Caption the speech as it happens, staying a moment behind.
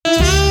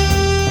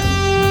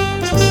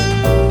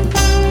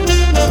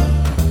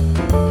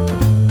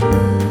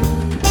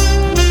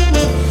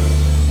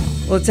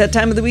Well, it's that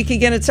time of the week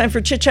again. It's time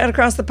for Chit Chat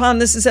Across the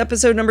Pond. This is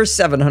episode number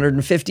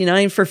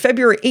 759 for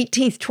February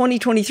 18th,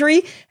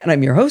 2023. And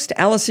I'm your host,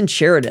 Allison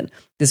Sheridan.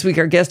 This week,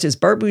 our guest is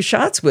Bart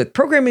Busschots with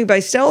Programming by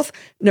Stealth,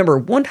 number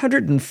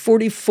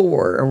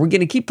 144. Are we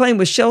going to keep playing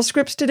with shell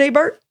scripts today,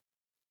 Bart?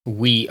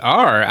 We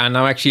are, and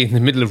I'm actually in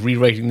the middle of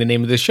rewriting the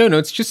name of the show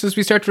notes just as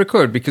we start to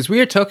record, because we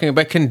are talking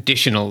about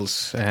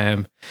conditionals.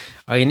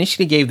 I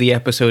initially gave the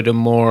episode a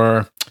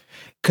more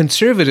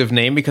conservative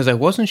name because I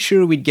wasn't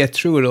sure we'd get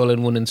through it all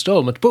in one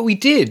installment, but we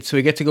did. So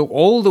we get to go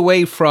all the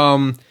way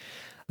from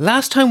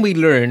last time we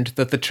learned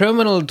that the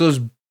terminal does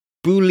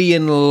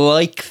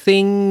Boolean-like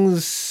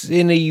things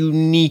in a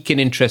unique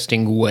and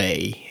interesting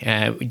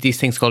way. These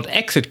things called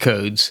exit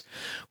codes,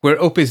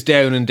 where up is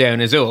down and down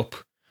is up,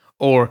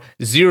 or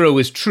 0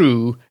 is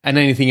true and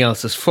anything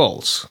else is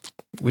false,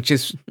 which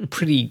is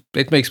pretty,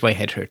 it makes my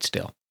head hurt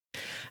still.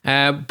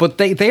 But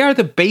they are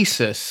the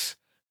basis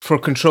for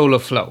control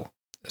of flow.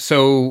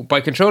 So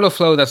by control of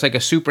flow, that's like a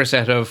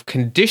superset of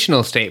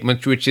conditional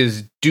statements, which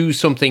is do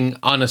something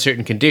on a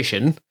certain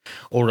condition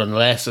or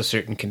unless a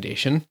certain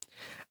condition.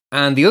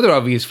 And the other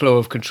obvious flow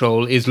of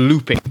control is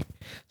looping.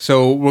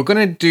 So we're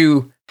going to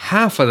do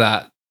half of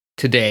that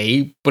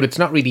today, but it's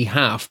not really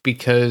half,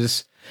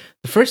 because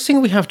the first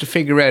thing we have to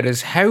figure out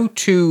is how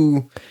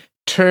to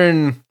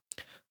turn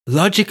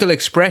logical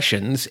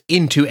expressions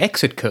into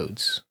exit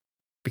codes.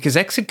 Because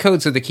exit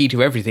codes are the key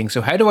to everything. So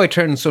how do I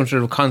turn some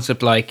sort of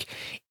concept like,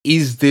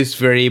 is this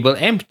variable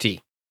empty?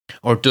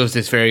 Or does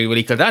this variable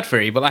equal that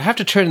variable? I have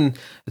to turn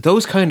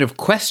those kind of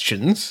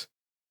questions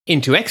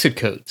into exit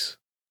codes.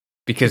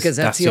 Because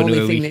that's the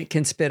only thing that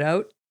can spit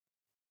out?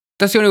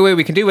 That's the only way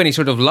we can do any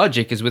sort of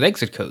logic is with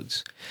exit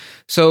codes.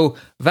 So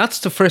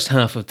that's the first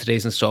half of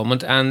today's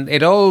installment, and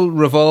it all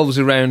revolves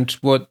around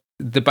what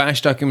the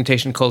Bash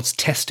documentation calls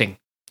testing.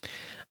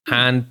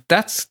 And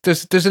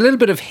there's a little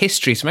bit of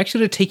history, so I'm actually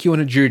going to take you on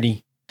a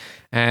journey.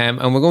 And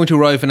we're going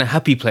to arrive in a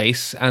happy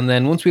place, and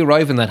then once we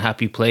arrive in that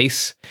happy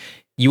place,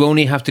 you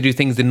only have to do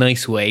things the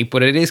nice way,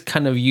 but it is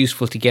kind of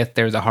useful to get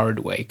there the hard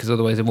way, because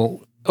otherwise it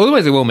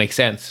won't make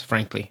sense,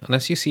 frankly.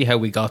 Unless you see how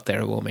we got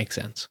there, it won't make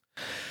sense.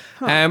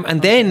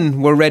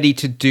 Then we're ready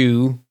to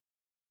do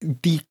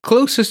the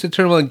closest the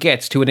terminal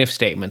gets to an if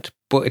statement,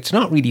 but it's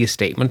not really a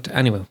statement.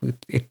 Anyway,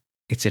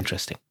 it's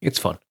interesting. It's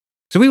fun.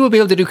 So we will be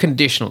able to do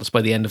conditionals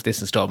by the end of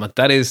this installment.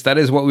 That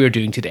is what we are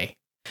doing today.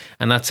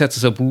 And that sets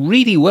us up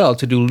really well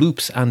to do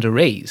loops and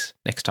arrays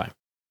next time.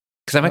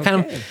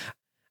 Because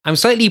I'm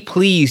slightly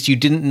pleased you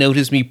didn't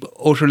notice me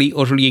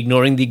utterly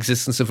ignoring the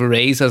existence of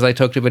arrays as I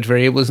talked about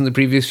variables in the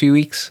previous few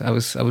weeks. I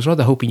was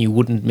rather hoping you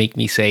wouldn't make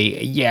me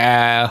say,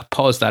 yeah,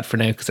 pause that for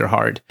now because they're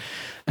hard.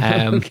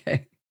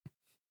 Okay.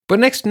 But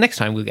next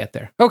time we'll get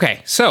there.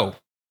 Okay, so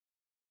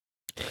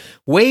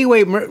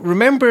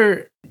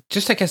remember,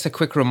 just I guess a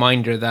quick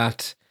reminder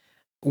that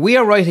we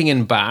are writing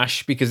in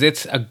Bash because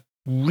it's a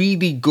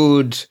really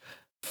good,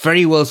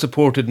 very well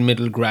supported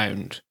middle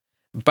ground.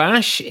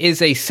 Bash is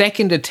a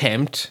second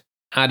attempt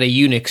at a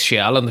Unix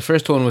shell, and the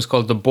first one was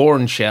called the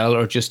Bourne shell,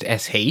 or just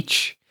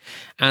SH.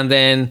 And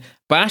then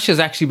Bash has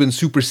actually been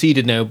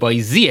superseded now by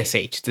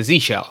ZSH, the Z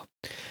shell.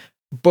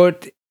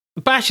 But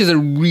Bash is a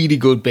really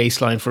good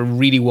baseline for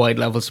really wide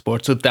level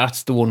support, so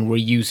that's the one we're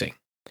using.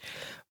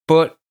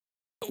 But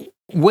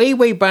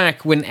way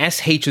back when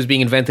SH was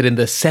being invented in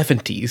the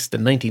 70s, the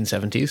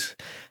 1970s,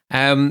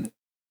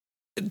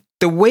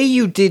 the way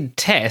you did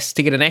test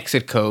to get an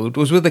exit code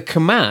was with a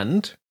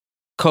command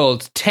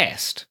called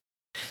test.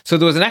 So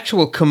there was an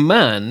actual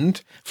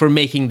command for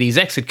making these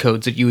exit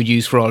codes that you would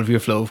use for all of your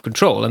flow of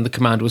control, and the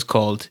command was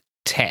called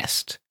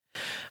test.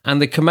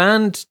 And the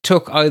command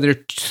took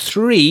either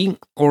 3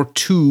 or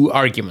 2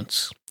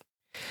 arguments.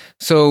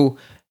 So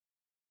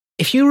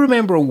if you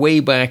remember way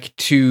back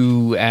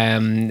to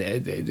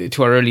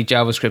our early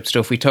JavaScript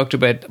stuff, we talked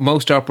about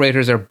most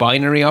operators are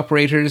binary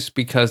operators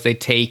because they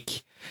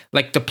take,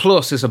 like the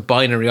plus is a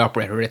binary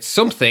operator. It's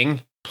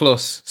something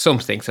plus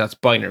something, so that's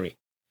binary.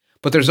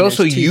 But there's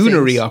also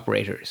unary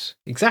operators.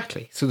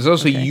 Exactly. So there's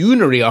also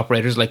unary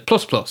operators like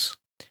plus plus,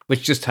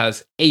 which just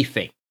has a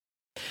thing.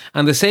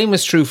 And the same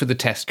is true for the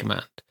test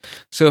command.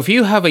 So if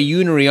you have a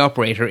unary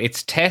operator,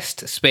 it's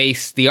test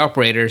space the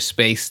operator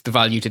space the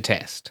value to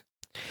test.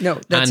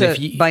 No, that's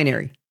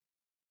binary.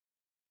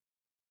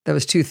 That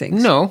was 2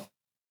 things. No.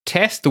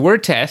 Test, the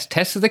word test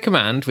is the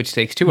command, which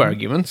takes 2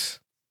 arguments,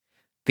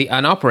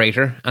 an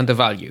operator and the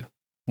value.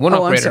 One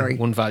operator,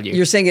 one value.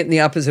 You're saying it in the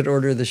opposite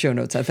order of the show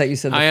notes. I thought you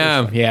said the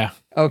first one. Yeah.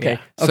 Okay.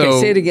 Yeah. Okay,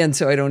 say it again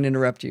so I don't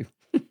interrupt you.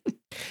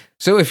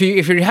 So if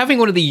you're having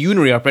one of the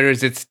unary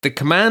operators, it's the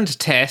command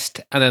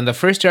test, and then the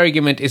first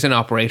argument is an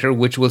operator,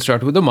 which will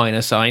start with a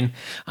minus sign,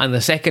 and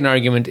the second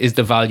argument is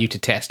the value to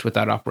test with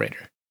that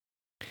operator.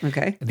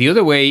 Okay. The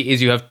other way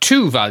is you have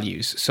 2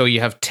 values. So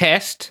you have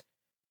test.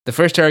 The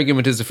first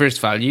argument is the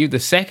first value. The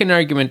second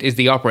argument is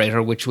the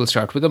operator, which will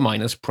start with a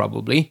minus,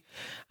 probably.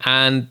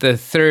 And the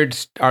third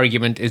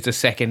argument is the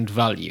second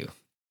value.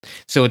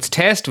 So it's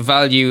test,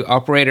 value,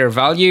 operator,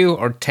 value,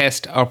 or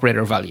test,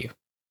 operator, value.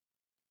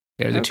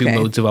 They're the 2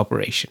 modes of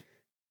operation.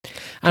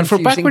 And for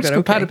backwards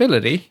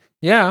compatibility,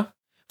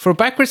 For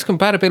backwards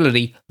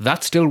compatibility,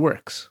 that still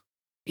works.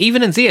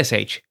 Even in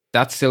ZSH,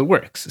 that still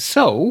works.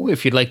 So,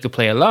 if you'd like to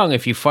play along,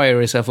 if you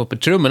fire yourself up a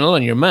terminal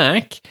on your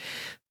Mac,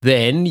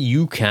 then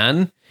you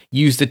can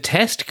use the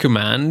test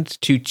command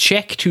to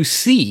check to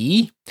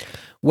see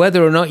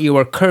whether or not you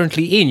are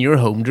currently in your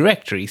home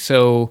directory.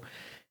 So,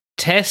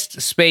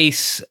 test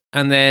space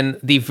and then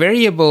the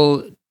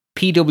variable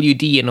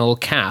pwd in all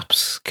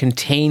caps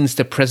contains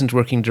the present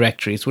working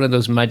directory. It's one of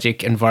those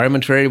magic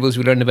environment variables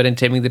we learned about in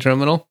Taming the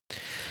Terminal.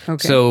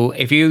 Okay. So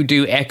if you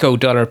do echo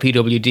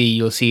 $pwd,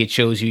 you'll see it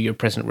shows you your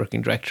present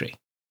working directory.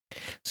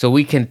 So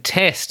we can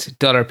test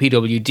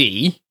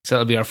 $pwd, so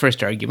that'll be our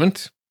first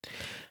argument.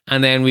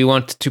 And then we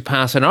want to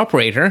pass an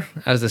operator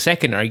as the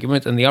second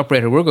argument, and the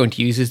operator we're going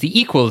to use is the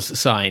equals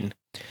sign,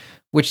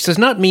 which does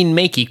not mean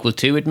make equal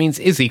to, it means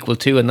is equal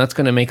to, and that's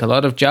going to make a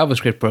lot of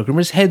JavaScript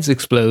programmers' heads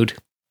explode.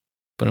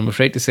 But I'm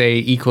afraid to say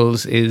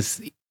equals is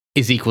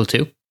equal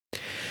to.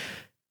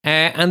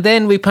 And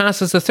then we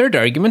pass as the third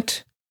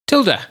argument,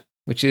 tilde,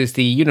 which is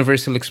the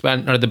universal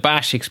or the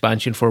bash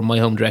expansion for my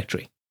home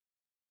directory.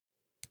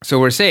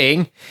 So we're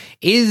saying,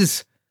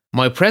 is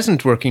my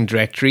present working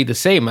directory the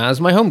same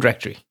as my home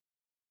directory?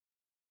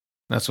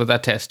 That's what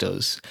that test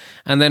does.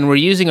 And then we're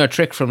using our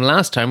trick from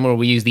last time where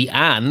we use the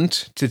and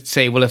to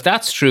say, well, if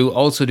that's true,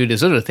 also do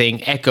this other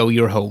thing, echo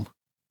your home.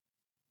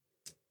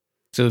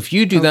 So if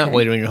you do that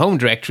while you're in your home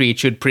directory, it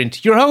should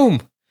print your home.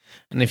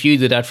 And if you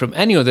do that from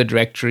any other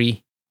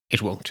directory,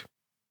 it won't.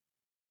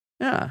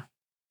 Yeah,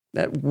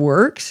 that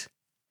works.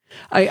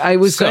 I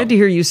was glad to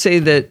hear you say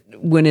that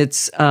when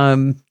it's,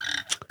 when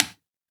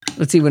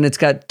it's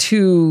got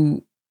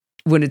two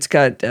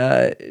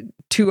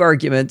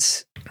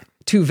arguments,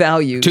 two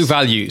values. Two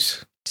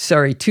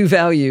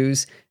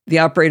values. The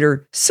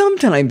operator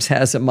sometimes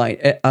has a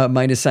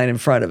minus sign in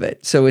front of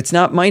it. So it's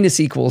not minus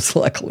equals,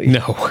 luckily.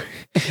 No.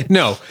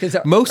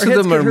 Most of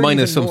them are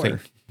minus something.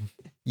 More.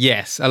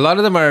 Yes, a lot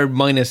of them are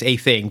minus a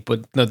thing,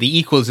 but no, the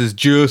equals is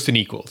just an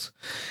equals.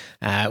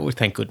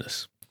 Thank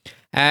goodness.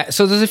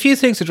 So there's a few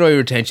things to draw your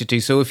attention to.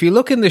 So if you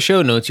look in the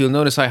show notes, you'll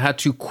notice I had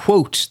to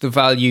quote the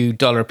value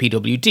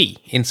 $pwd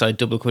inside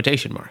double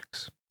quotation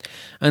marks.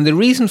 And the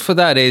reason for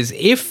that is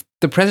if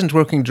the present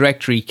working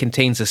directory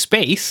contains a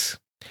space,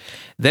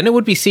 then it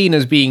would be seen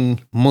as being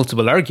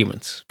multiple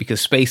arguments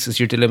because space is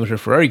your delimiter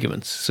for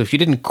arguments. So if you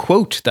didn't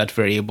quote that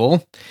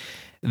variable,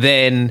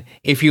 then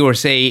if you were,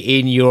 say,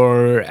 in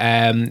your,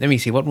 let me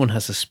see, what one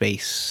has a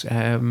space?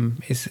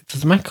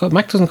 Does Mac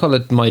doesn't call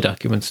it My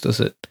Documents, does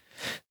it?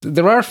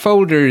 There are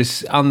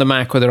folders on the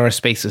Mac where there are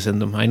spaces in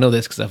them. I know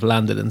this because I've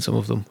landed in some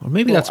of them. Or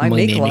maybe that's my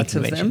naming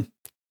convention.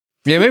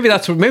 Yeah, maybe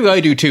I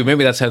do too.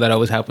 Maybe that's how that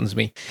always happens to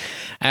me.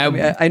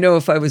 I know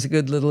if I was a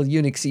good little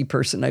Unixy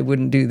person, I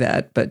wouldn't do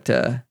that, but...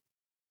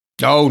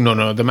 Oh,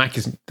 no. The Mac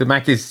is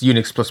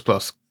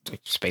Unix++.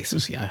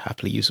 Spaces, yeah, I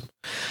happily use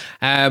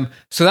them.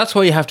 So that's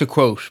why you have to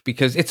quote,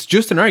 because it's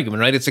just an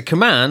argument, right? It's a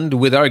command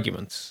with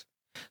arguments.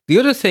 The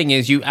other thing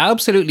is you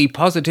absolutely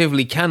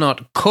positively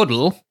cannot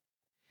cuddle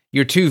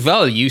your two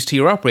values to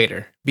your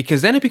operator,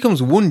 because then it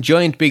becomes one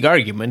giant big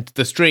argument,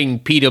 the string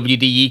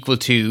pwd equal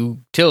to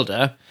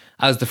tilde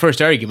as the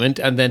first argument,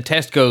 and then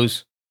test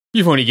goes,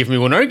 you've only given me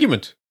one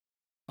argument.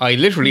 I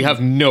literally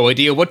have no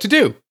idea what to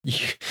do.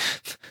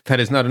 That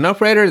is not an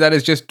operator. That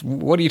is just,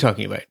 what are you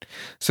talking about?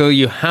 So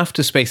you have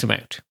to space them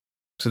out.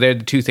 So they're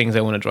the two things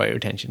I want to draw your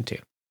attention to.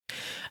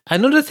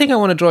 Another thing I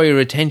want to draw your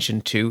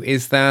attention to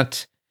is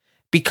that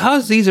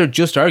because these are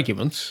just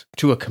arguments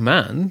to a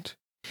command,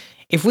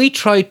 if we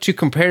tried to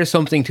compare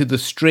something to the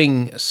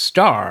string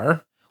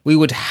star, we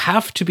would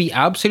have to be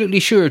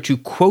absolutely sure to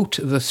quote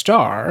the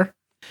star,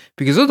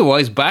 because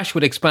otherwise bash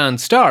would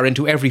expand star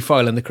into every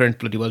file in the current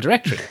bloody well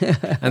directory.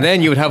 And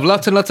then you would have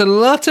lots and lots and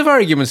lots of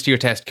arguments to your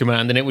test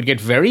command, and it would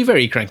get very,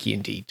 very cranky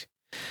indeed.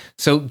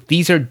 So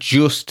these are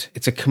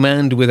it's a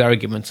command with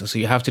arguments. And so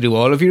you have to do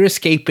all of your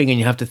escaping, and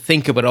you have to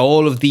think about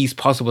all of these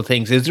possible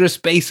things. Is there a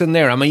space in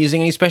there? Am I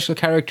using any special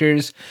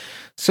characters?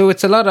 So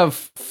it's a lot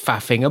of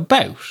faffing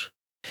about.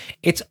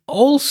 It's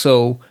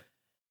also,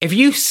 if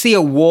you see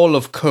a wall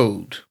of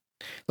code,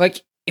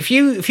 like if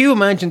you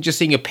imagine just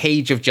seeing a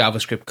page of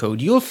JavaScript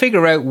code, you'll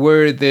figure out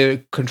where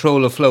the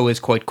control of flow is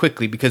quite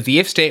quickly, because the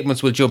if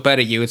statements will jump out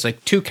at you. It's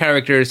like 2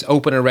 characters,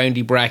 open a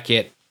roundy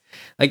bracket.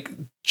 Like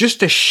just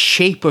the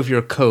shape of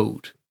your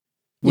code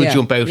will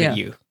jump out at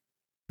you,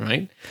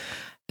 right?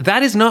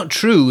 That is not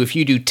true if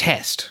you do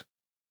test,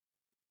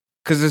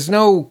 because there's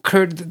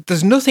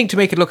nothing to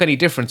make it look any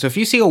different. So if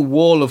you see a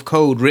wall of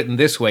code written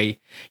this way,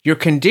 your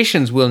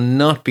conditions will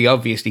not be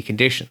obviously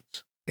conditions.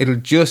 It'll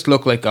just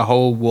look like a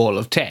whole wall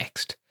of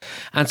text.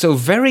 And so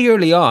very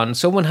early on,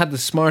 someone had the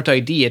smart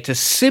idea to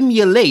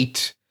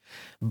simulate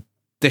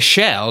the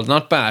shell,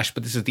 not bash,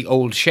 but this is the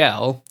old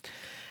shell,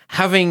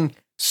 having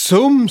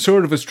some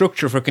sort of a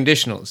structure for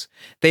conditionals.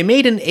 They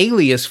made an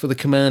alias for the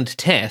command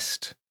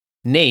test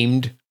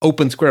named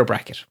open square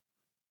bracket.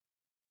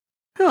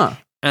 Huh.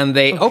 And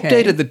they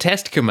updated the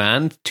test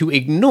command to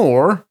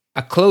ignore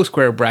a close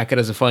square bracket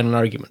as a final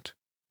argument.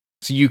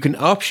 So you can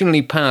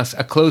optionally pass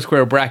a close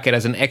square bracket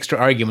as an extra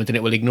argument and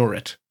it will ignore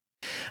it.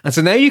 And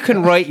so now you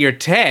can write your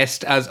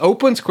test as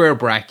open square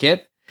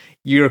bracket,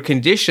 your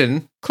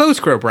condition, close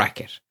square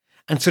bracket.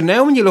 And so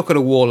now when you look at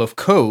a wall of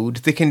code,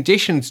 the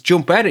conditions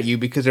jump out at you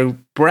because they're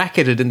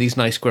bracketed in these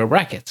nice square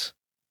brackets.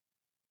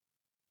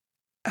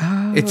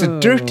 Oh, it's a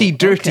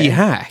dirty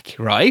hack,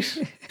 right?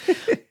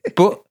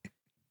 But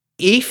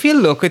if you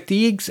look at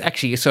the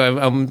actually, so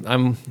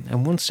I'm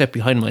one step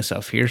behind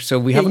myself here. So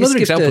we have another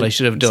example I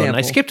should have done.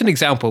 I skipped an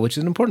example, which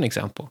is an important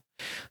example.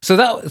 So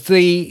that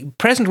the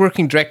present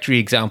working directory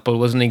example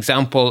was an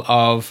example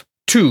of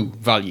two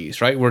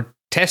values, right? Where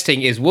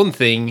testing is one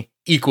thing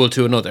equal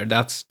to another.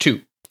 That's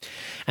two.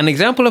 An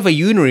example of a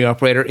unary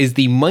operator is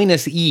the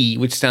 -e,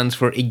 which stands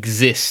for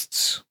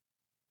exists.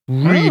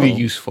 Really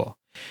useful.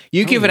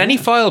 You give it any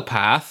file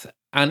path,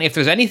 and if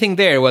there's anything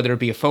there, whether it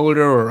be a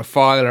folder or a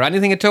file or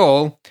anything at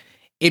all,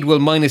 it will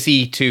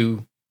 -e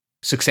to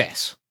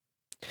success.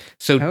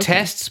 So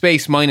test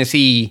space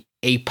 -e,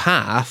 a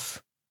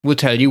path, will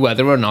tell you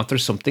whether or not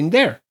there's something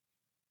there.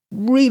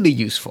 Really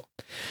useful.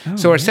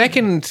 So our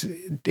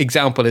second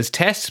example is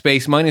test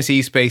space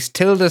 -e space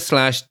tilde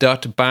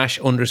 / .bash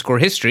 _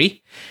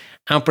 history,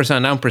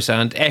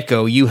 ampersand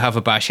echo, you have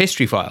a bash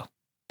history file.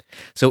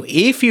 So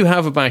if you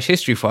have a bash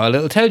history file,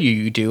 it'll tell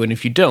you do, and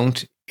if you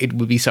don't, it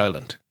will be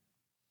silent.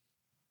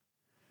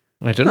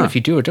 I don't know if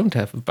you do or don't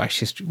have a bash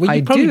history. Well,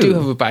 you probably do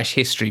have a bash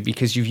history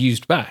because you've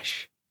used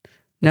bash.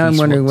 Now I'm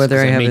wondering whether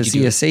I have a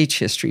ZSH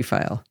history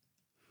file.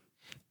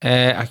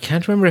 I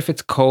can't remember if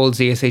it's called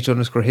ZSH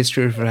 _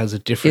 history or if it has a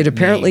different It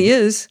apparently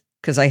name. is,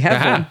 because I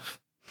have one.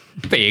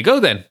 There you go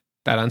then.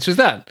 That answers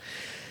that.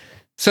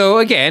 So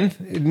again,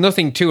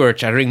 nothing too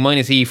earth-shattering.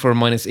 -e for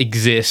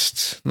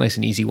 -exists. Nice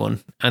and easy one.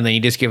 And then you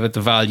just give it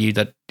the value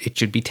that it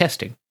should be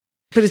testing.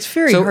 But it's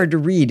very hard to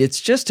read. It's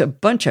just a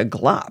bunch of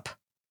glop.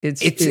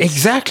 It's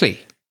exactly.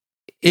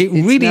 It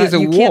really is a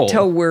wall. You can't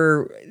tell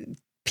where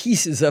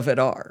pieces of it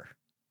are.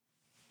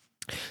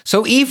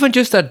 So even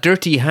just that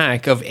dirty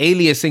hack of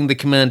aliasing the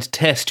command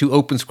test to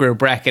open square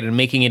bracket and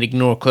making it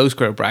ignore close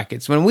square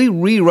brackets, when we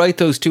rewrite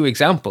those two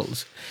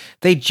examples,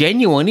 they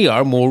genuinely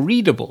are more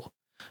readable.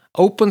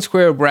 Open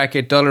square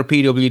bracket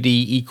 $pwd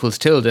equals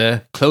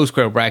tilde, close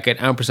square bracket,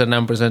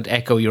 ampersand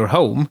echo your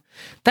home.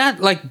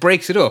 That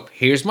breaks it up.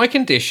 Here's my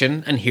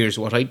condition and here's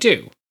what I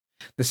do.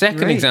 The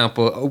second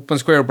example, open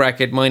square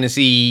bracket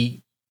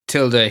 -e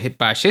tilde hit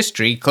bash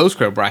history, close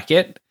square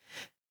bracket,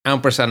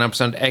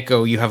 ampersand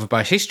echo, you have a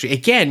bash history.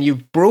 Again,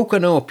 you've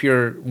broken up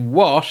your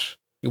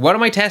what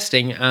am I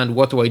testing and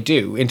what do I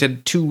do into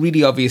two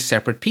really obvious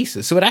separate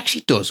pieces. So it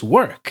actually does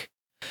work.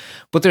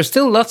 But there's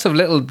still lots of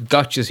little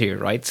gotchas here,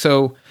 right?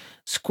 So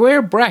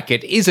square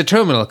bracket is a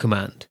terminal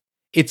command.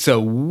 It's a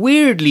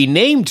weirdly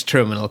named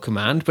terminal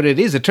command, but it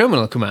is a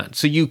terminal command.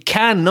 So you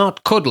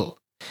cannot cuddle.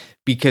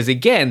 Because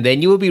again,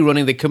 then you will be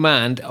running the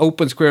command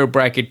open square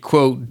bracket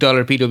quote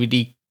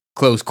 $pwd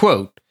close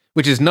quote,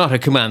 which is not a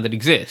command that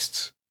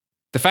exists.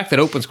 The fact that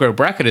open square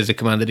bracket is a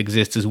command that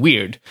exists is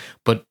weird,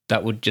 but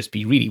that would just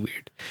be really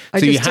weird.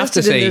 So you have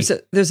to say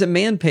there's a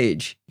man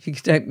page. You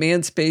can type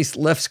man space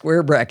left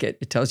square bracket.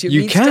 It tells you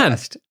it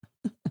test.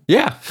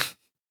 Yeah.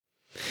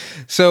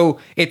 So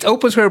it's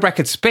open square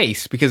bracket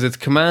space because it's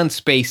command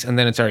space and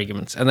then it's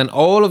arguments. And then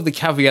all of the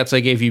caveats I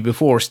gave you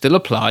before still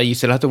apply. You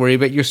still have to worry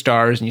about your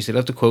stars and you still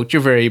have to quote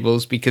your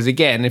variables because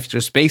again, if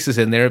there's spaces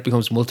in there, it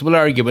becomes multiple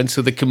arguments.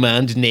 So the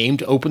command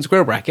named open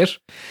square bracket,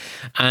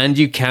 and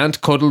you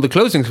can't cuddle the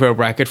closing square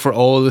bracket for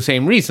all the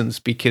same reasons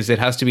because it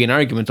has to be an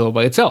argument all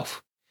by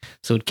itself.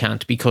 So it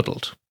can't be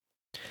cuddled.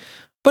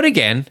 But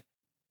again,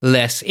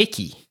 less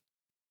icky.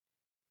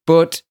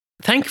 But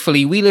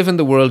thankfully, we live in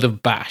the world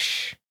of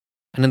bash.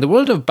 And in the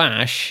world of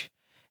bash,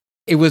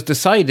 it was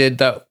decided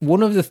that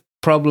one of the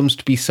problems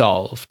to be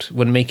solved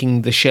when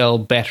making the shell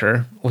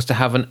better was to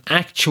have an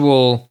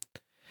actual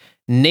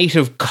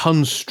native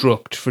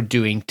construct for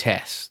doing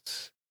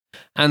tests.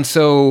 And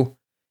so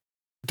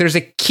there's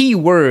a key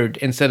word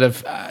instead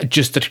of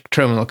just the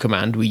terminal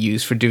command we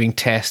use for doing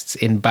tests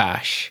in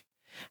bash.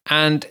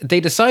 And they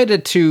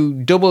decided to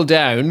double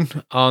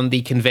down on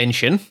the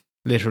convention,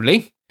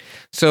 literally.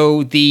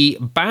 So the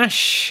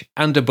bash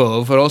and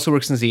above, it also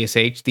works in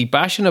ZSH, the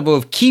bash and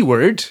above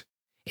keyword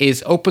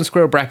is open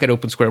square bracket,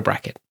 open square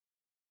bracket.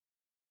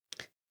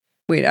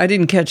 Wait, I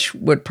didn't catch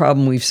what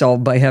problem we've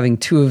solved by having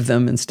two of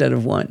them instead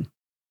of one.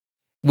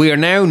 We are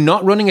now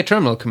not running a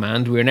terminal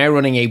command. We are now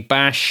running a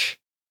bash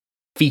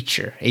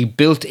feature, a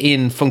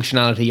built-in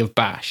functionality of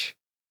bash.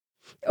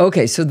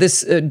 Okay, so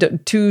this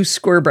two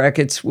square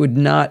brackets would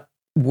not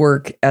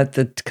work at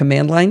the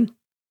command line?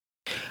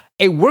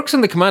 It works on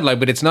the command line,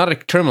 but it's not a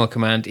terminal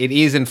command. It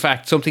is, in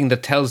fact, something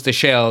that tells the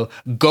shell,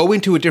 go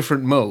into a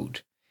different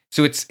mode.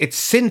 So it's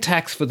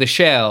syntax for the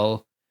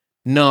shell,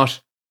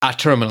 not a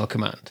terminal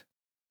command.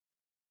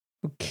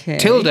 Okay.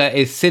 Tilde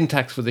is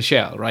syntax for the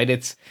shell, right?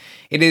 It's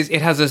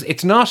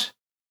not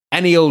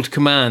any old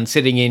command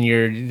sitting in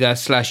your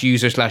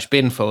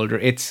 /user/bin folder.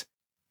 It's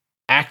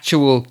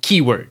actual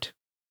keyword.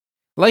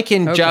 Like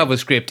in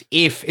JavaScript,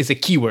 if is a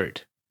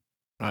keyword,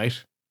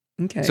 right?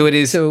 Okay. So it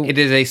is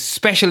a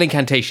special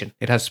incantation.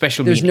 It has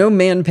special There's meaning. no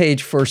man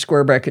page for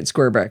square bracket,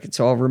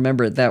 so I'll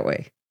remember it that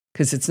way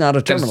because it's not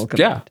a terminal command.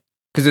 Yeah,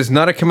 because it's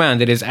not a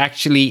command. It is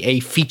actually a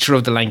feature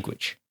of the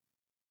language.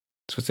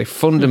 So it's a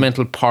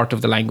fundamental part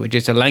of the language.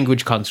 It's a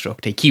language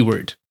construct, a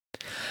keyword.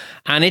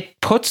 And it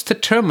puts the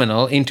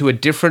terminal into a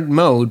different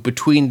mode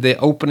between the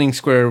opening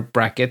square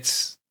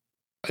brackets,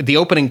 the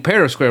opening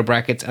pair of square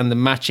brackets, and the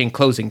matching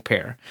closing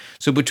pair.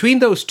 So between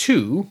those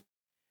two,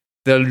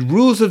 the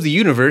rules of the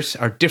universe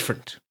are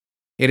different.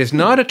 It is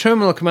not a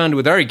terminal command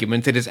with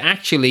arguments. It is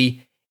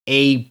actually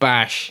a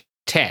bash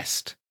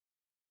test,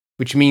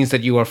 which means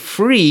that you are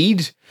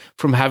freed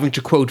from having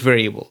to quote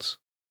variables.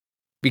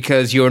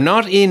 Because you're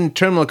not in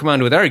terminal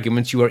command with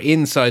arguments, you are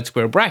inside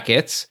square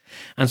brackets.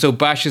 And so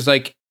bash is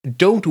like,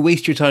 don't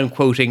waste your time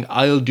quoting,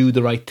 I'll do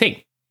the right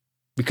thing.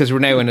 Because we're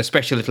now in a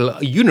special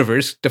little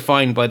universe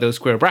defined by those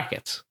square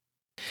brackets.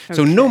 Okay.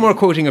 So no more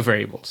quoting of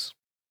variables.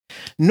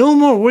 No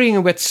more worrying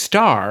about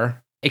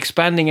star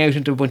expanding out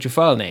into a bunch of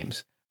file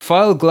names.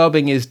 File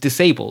globbing is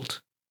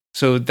disabled.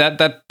 So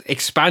that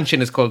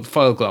expansion is called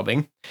file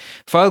globbing.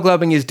 File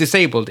globbing is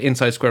disabled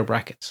inside square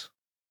brackets.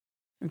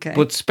 Okay.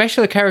 But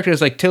special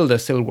characters like tilde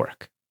still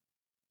work.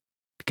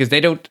 Because they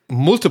don't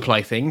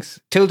multiply things.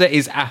 Tilde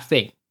is a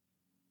thing.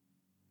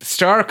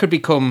 Star could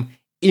become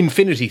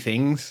infinity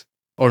things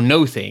or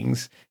no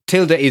things.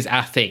 Tilde is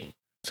a thing.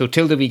 So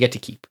tilde we get to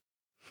keep.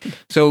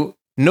 So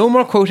no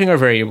more quoting our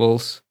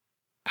variables,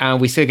 and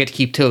we still get to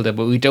keep tilde,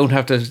 but we don't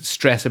have to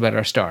stress about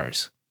our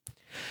stars.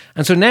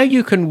 And so now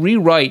you can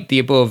rewrite the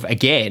above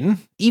again,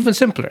 even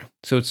simpler.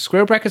 So it's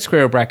square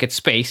bracket,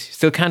 space.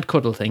 Still can't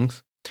cuddle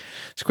things.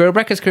 Square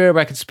bracket,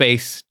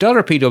 space,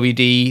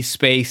 $PWD,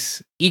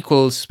 space,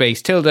 equals,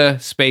 space,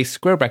 tilde, space,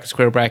 square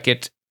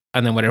bracket,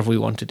 and then whatever we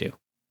want to do.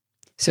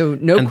 So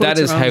no and quotes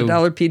around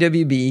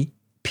the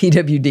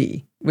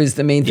 $PWD was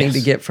the main thing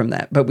to get from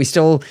that. But we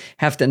still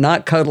have to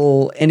not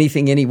cuddle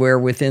anything anywhere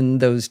within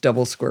those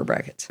double square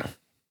brackets.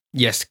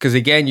 Yes, because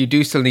again, you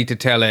do still need to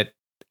tell it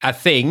a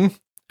thing,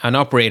 an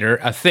operator,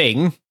 a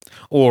thing,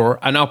 or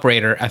an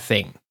operator, a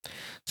thing.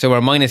 So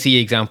our minus E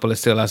example is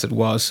still as it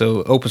was.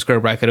 So open square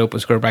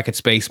bracket,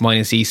 space,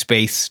 minus E,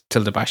 space,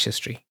 tilde bash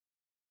history.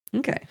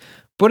 Okay.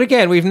 But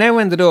again, we've now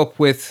ended up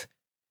with,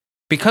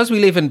 because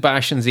we live in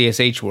bash and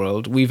ZSH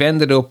world, we've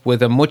ended up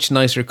with a much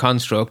nicer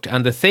construct.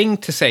 And the thing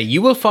to say,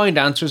 you will find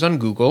answers on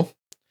Google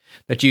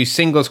that use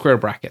single square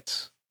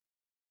brackets.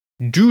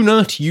 Do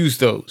not use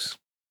those.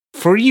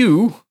 For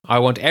you, I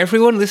want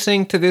everyone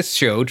listening to this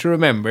show to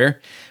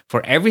remember,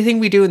 for everything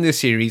we do in this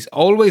series,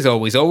 always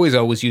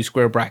use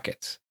square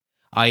brackets.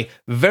 I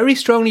very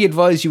strongly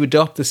advise you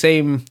adopt the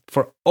same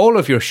for all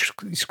of your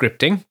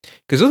scripting,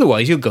 because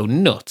otherwise you'll go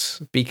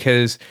nuts,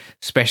 because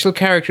special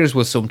characters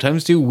will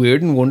sometimes do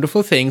weird and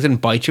wonderful things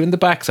and bite you in the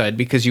backside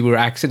because you were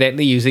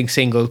accidentally using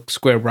single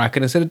square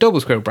bracket instead of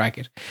double square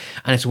bracket.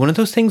 And it's one of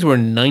those things where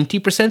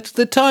 90% of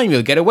the time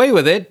you'll get away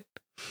with it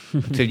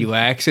until you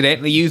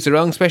accidentally use the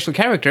wrong special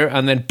character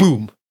and then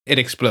boom, it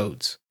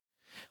explodes.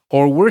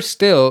 Or worse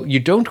still,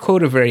 you don't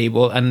quote a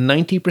variable and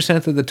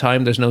 90% of the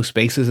time there's no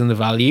spaces in the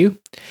value.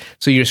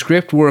 So your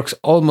script works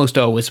almost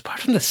always, apart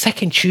from the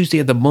second Tuesday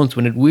of the month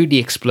when it weirdly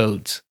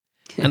explodes.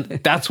 And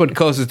that's what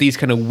causes these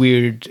kind of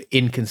weird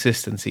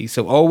inconsistencies.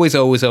 So always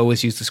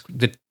use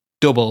the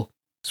double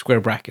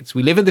square brackets.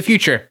 We live in the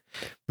future.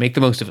 Make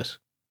the most of it.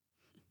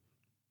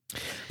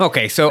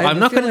 Okay, so I'm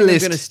not going to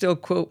list... I'm going to still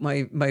quote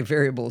my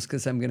variables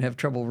because I'm going to have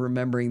trouble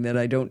remembering that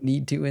I don't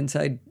need to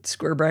inside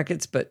square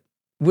brackets, but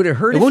would it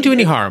hurt? It won't do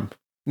any harm.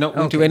 No, it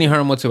won't do any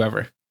harm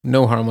whatsoever.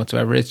 No harm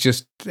whatsoever. It's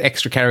just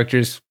extra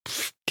characters.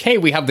 Okay,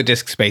 we have the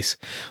disk space.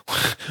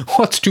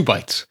 What's 2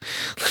 bytes?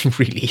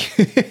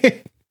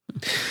 Really?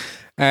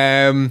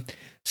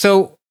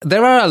 So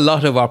there are a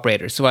lot of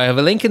operators. So I have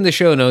a link in the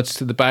show notes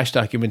to the bash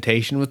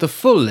documentation with the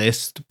full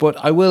list, but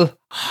I will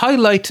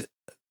highlight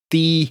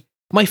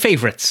my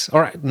favorites.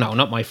 Or no,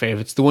 not my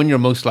favorites. The one you're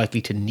most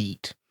likely to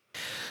need.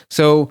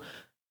 So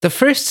the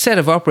first set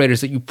of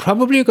operators that you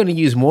probably are going to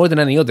use more than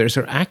any others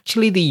are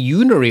actually the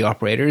unary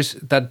operators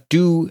that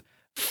do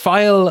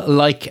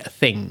file-like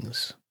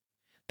things.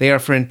 They are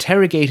for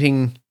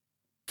interrogating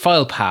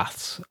file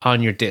paths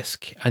on your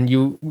disk. And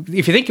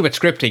if you think about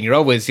scripting, you're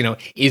always,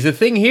 is a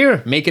thing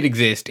here? Make it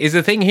exist. Is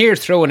a thing here?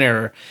 Throw an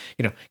error.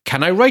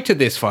 Can I write to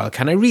this file?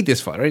 Can I read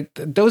this file? Right?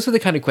 Those are the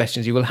kind of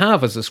questions you will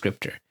have as a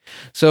scripter.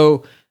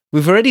 So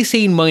we've already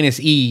seen minus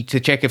E to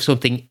check if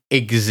something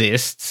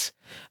exists.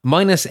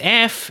 Minus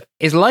F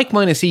is like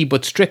minus E,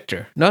 but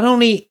stricter. Not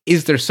only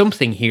is there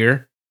something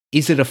here,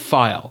 is it a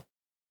file?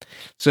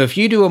 So if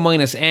you do a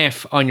minus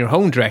F on your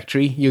home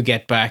directory, you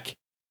get back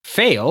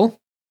fail,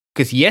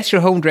 because yes,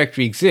 your home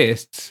directory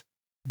exists,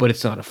 but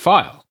it's not a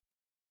file.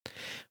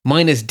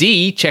 Minus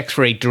D checks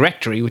for a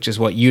directory, which is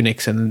what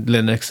Unix and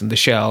Linux and the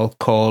shell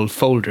call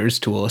folders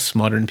to us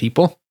modern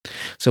people.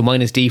 So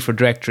minus D for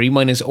directory.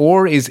 Minus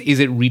OR is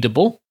it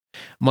readable?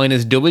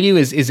 Minus W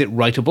is it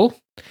writable?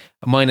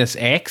 Minus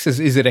X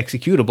is it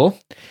executable?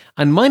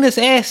 And minus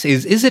S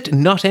is it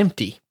not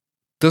empty?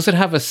 Does it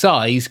have a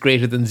size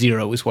greater than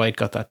 0 is why it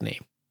got that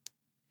name.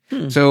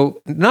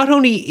 So not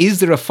only is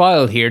there a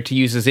file here to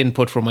use as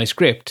input for my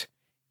script,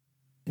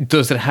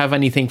 does it have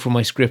anything for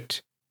my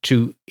script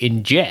to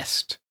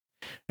ingest?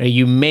 Now,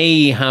 you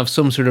may have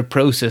some sort of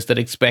process that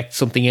expects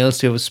something else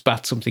to have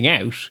spat something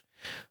out.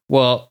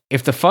 Well,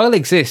 if the file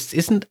exists,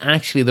 isn't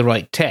actually the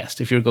right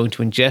test if you're going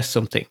to ingest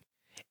something.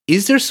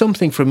 Is there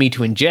something for me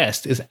to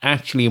ingest is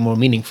actually a more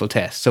meaningful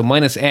test. So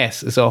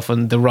 -s is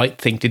often the right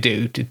thing to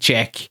do to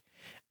check,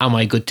 am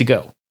I good to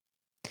go?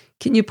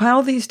 Can you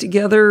pile these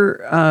together?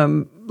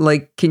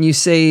 Can you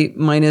say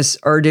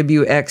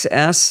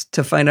 -rwxs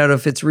to find out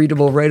if it's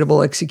readable,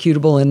 writable,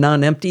 executable, and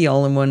non-empty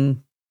all in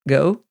one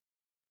go?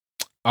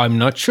 I'm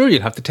not sure.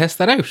 You'll have to test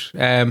that out.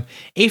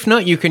 If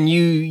not, you can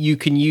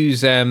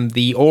use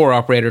the OR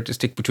operator to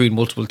stick between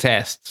multiple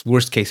tests.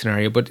 Worst case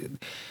scenario, but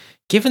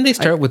given they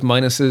start with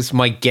minuses,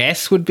 my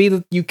guess would be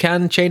that you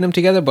can chain them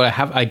together. But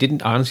I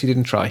honestly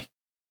didn't try.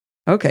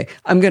 Okay,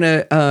 I'm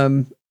gonna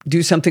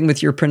do something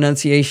with your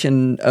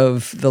pronunciation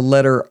of the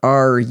letter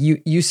R.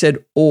 You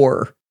said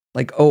or,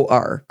 like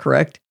OR,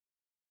 correct?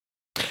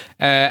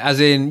 As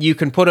in, you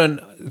can put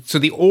so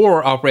the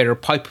OR operator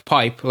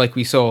pipe, like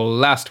we saw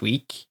last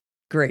week.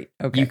 Great.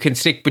 Okay. You can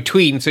stick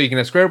between, so you can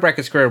have square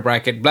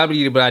bracket, blah,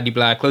 blah, blah,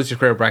 blah, close your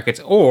square brackets,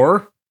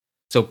 or,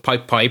 so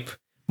pipe,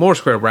 more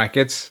square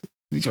brackets.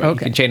 You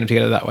can chain them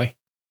together that way.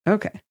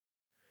 Okay.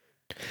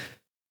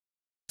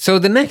 So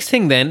the next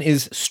thing then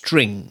is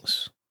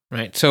strings,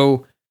 right?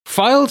 So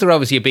files are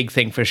obviously a big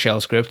thing for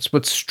shell scripts,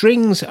 but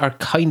strings are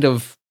kind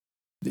of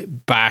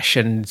Bash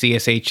and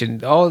ZSH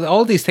and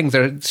all these things.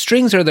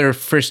 Strings are their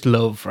first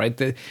love, right?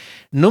 The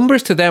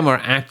numbers to them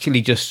are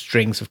actually just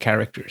strings of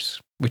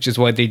characters, which is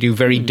why they do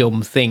very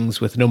dumb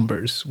things with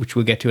numbers, which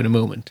we'll get to in a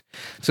moment.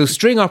 So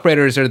string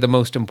operators are the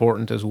most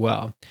important as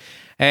well.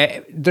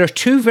 There are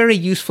two very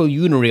useful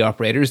unary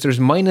operators. There's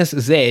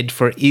 -z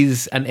for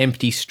is an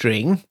empty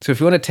string. So if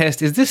you want to test,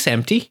 is this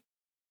empty?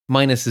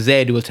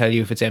 -z will tell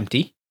you if it's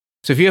empty.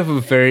 So if you have a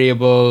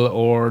variable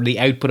or the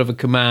output of a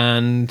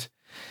command,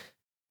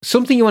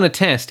 something you want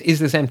to test, is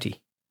this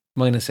empty?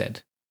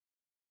 -z.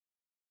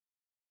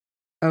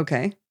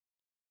 Okay.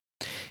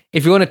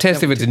 If you want to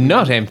test if it's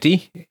not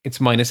empty, it's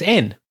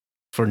 -n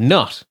for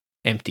not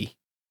empty.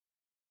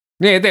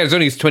 Yeah, there's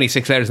only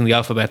 26 letters in the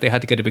alphabet. They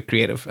had to get a bit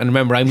creative. And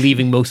remember, I'm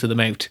leaving most of them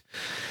out.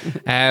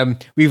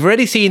 We've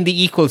already seen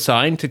the equal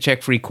sign to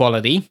check for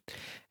equality.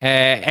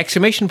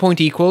 Exclamation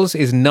point equals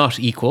is not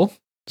equal.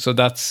 So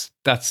that's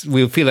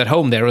we'll feel at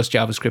home there, us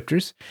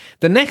JavaScripters.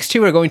 The next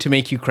two are going to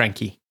make you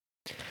cranky.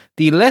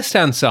 The less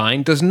than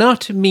sign does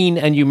not mean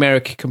a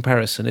numeric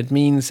comparison. It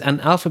means an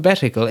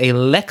alphabetical, a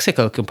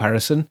lexical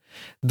comparison.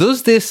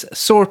 Does this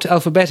sort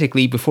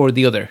alphabetically before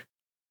the other?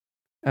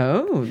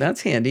 Oh,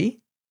 that's handy.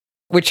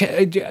 Which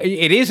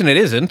it is and it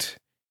isn't.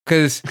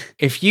 Because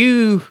if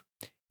you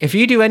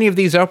do any of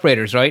these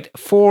operators, right,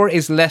 4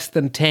 is less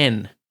than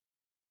 10.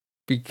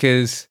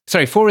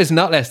 4 is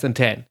not less than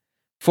 10.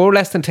 4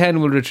 less than 10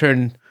 will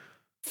return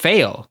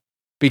fail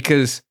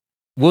because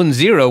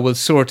 10 will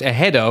sort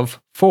ahead of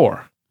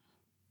 4.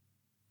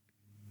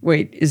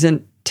 Wait,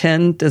 isn't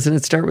 10, doesn't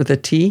it start with a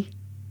T?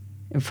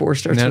 And 4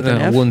 starts with an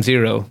F?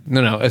 10.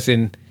 No, as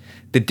in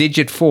the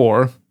digit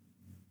 4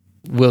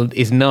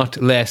 is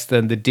not less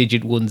than the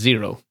digit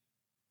 10.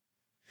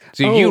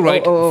 So you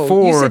write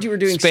 4 you said you were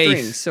doing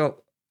space. strings,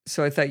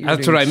 so I thought you were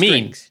That's doing what I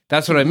mean. strings.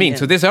 That's what I mean. Yeah.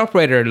 So this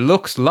operator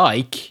looks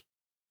like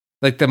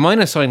the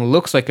minus sign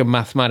looks like a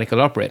mathematical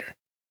operator.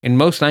 In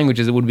most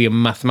languages, it would be a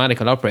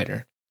mathematical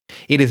operator.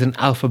 It is an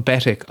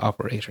alphabetic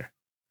operator.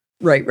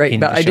 Right.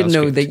 But I didn't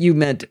know that you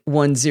meant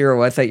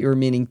 10. I thought you were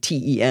meaning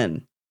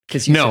TEN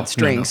because you said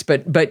strings. No.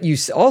 But you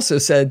also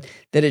said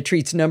that it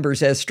treats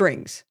numbers as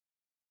strings.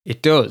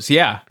 It does,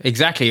 yeah,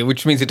 exactly,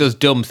 which means it does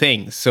dumb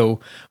things. So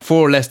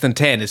 4 less than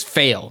 10 is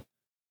fail.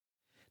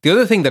 The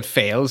other thing that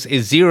fails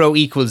is 0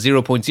 equals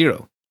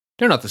 0.0.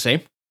 They're not the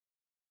same.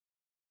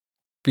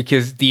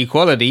 Because the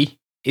equality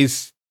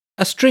is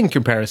a string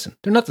comparison.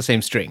 They're not the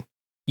same string.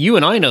 You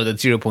and I know that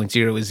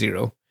 0.0 is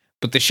 0,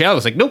 but the shell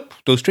is like, nope,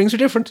 those strings are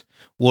different.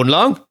 1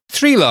 long,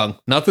 3 long,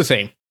 not the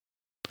same.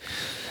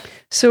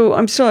 So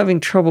I'm still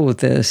having trouble with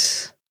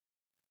this.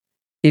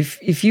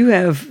 If you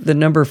have the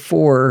number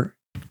 4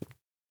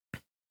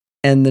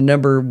 and the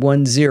number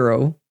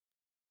 10,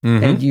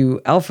 and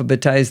you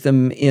alphabetize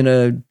them in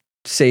a,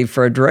 say,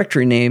 for a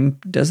directory name,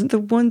 doesn't the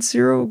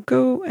 10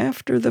 go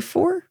after the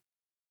 4?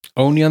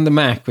 Only on the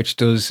Mac, which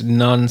does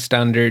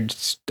non-standard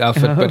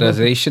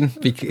alphabetization.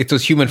 It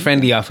does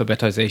human-friendly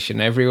alphabetization.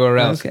 Everywhere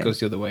else, it goes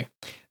the other way.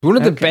 One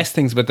of the best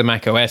things about the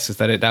Mac OS is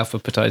that it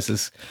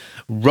alphabetizes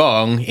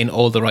wrong in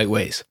all the right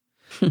ways.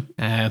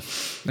 I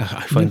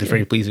find it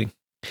very pleasing.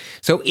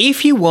 So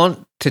if you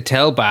want to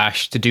tell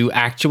Bash to do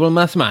actual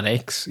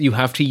mathematics, you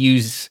have to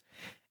use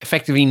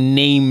effectively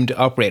named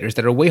operators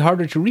that are way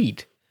harder to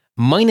read.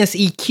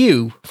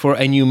 -EQ for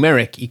a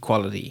numeric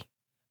equality.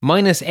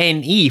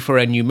 -NE for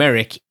a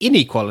numeric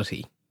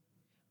inequality.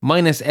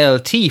 minus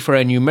LT for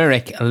a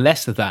numeric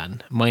less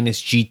than,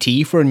 minus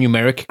GT for a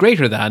numeric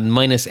greater than,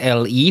 minus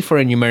LE for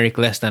a numeric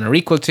less than or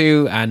equal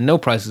to, and no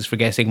prizes for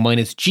guessing,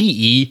 minus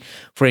GE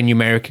for a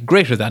numeric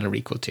greater than or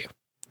equal to.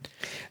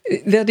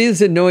 That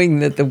is annoying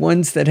that the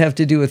ones that have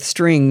to do with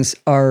strings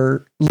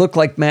look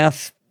like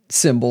math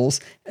symbols,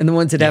 and the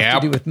ones that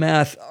have to do with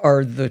math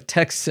are the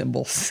text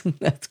symbols.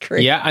 That's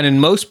great. Yeah, and in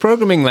most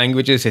programming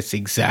languages, it's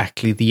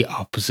exactly the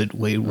opposite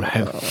way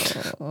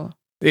around.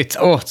 It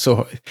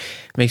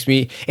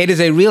is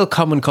a real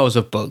common cause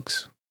of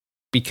bugs,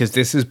 because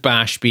this is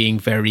Bash being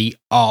very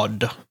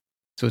odd.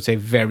 So it's a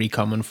very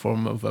common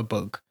form of a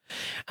bug.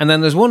 And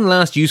then there's one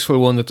last useful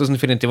one that doesn't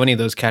fit into any of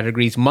those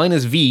categories.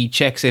 Minus V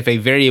checks if a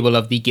variable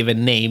of the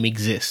given name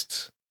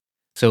exists.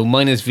 So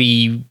minus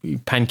V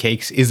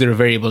pancakes, is there a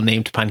variable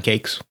named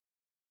pancakes?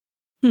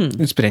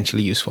 It's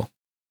potentially useful.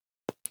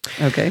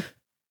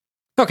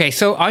 Okay,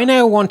 so I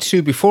now want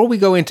to, before we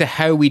go into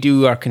how we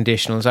do our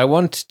conditionals, I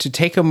want to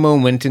take a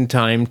moment in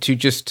time to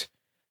just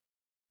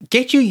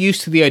get you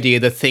used to the idea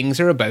that things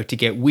are about to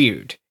get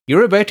weird.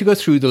 You're about to go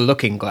through the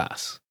looking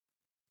glass.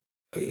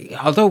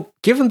 Although,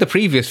 given the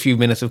previous few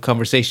minutes of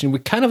conversation, we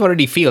kind of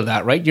already feel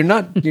that, right? You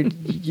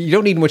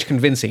don't need much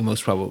convincing,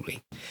 most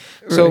probably.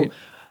 Right. So,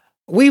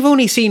 we've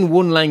only seen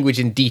one language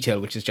in detail,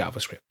 which is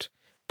JavaScript.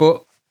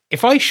 But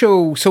if I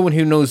show someone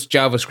who knows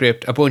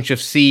JavaScript a bunch of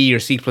C or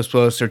C++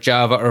 or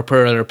Java or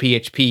Perl or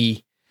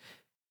PHP,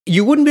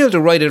 you wouldn't be able to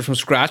write it from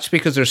scratch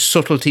because there's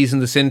subtleties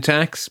in the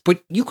syntax,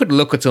 but you could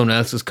look at someone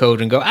else's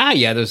code and go,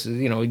 there's,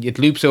 it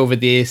loops over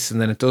this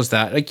and then it does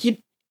that. Like you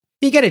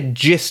get a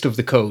gist of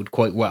the code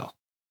quite well.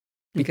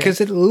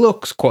 Because it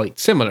looks quite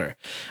similar.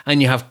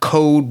 And you have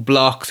code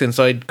blocks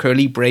inside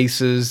curly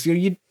braces.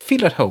 You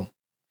feel at home.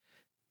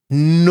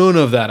 None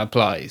of that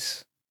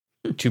applies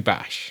to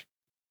Bash.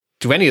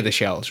 To any of the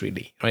shells,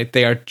 really. Right?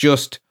 They are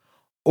just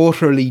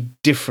utterly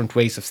different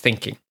ways of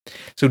thinking.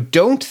 So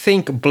don't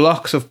think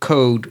blocks of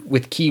code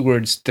with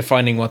keywords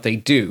defining what they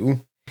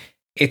do.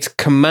 It's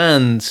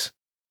commands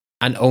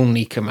and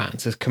only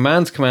commands. It's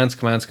commands.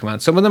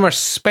 Some of them are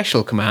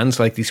special commands,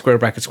 like the square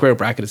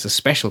bracket is a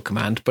special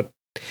command, but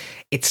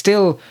it's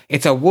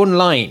a one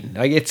line.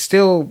 Like it's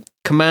still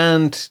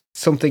command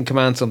something.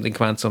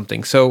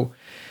 So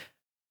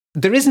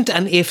there isn't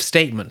an if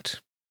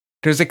statement.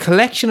 There's a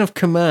collection of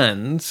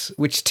commands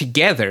which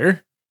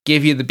together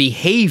give you the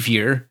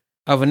behavior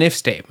of an if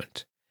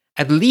statement.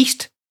 At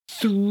least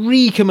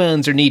 3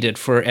 commands are needed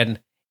for an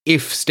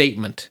if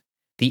statement.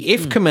 The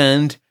if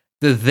command,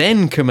 the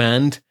then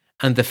command,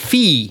 and the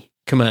fee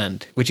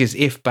command, which is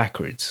if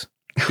backwards.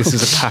 This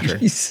is a pattern.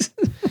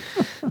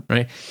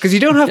 Right? Because you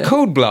don't have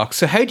code blocks,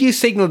 so how do you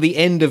signal the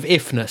end of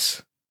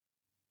ifness?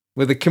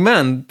 With a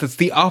command that's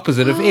the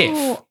opposite of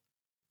if.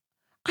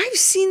 I've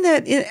seen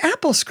that in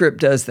AppleScript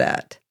does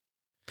that.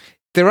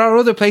 There are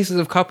other places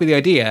of copy the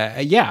idea,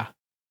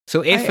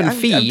 So if and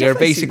fee are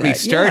basically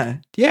start.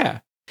 Yeah.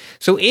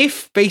 So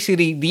if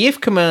basically the if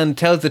command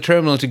tells the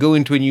terminal to go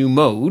into a new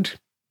mode,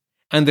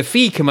 and the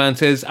fee command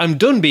says, I'm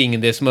done being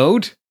in this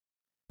mode,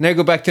 now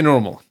go back to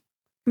normal.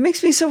 It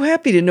makes me so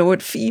happy to know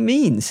what fee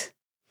means.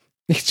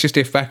 It's just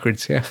if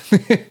backwards, yeah.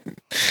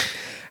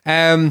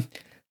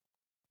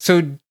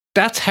 So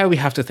that's how we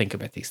have to think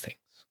about these things.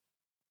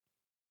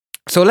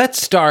 So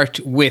let's start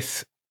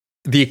with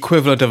the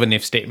equivalent of an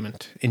if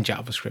statement in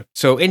JavaScript.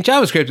 So in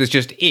JavaScript, it's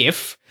just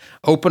if,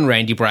 open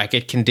roundy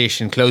bracket,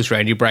 condition, close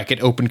roundy bracket,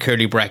 open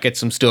curly bracket,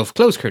 some stuff,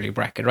 close curly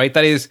bracket, right?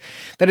 That is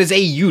a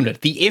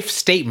unit. The if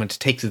statement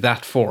takes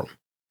that form.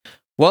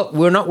 Well,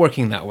 we're not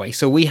working that way.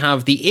 So we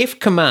have the if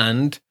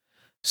command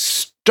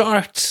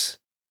starts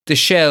the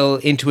shell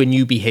into a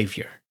new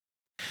behavior.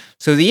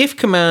 So the if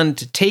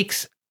command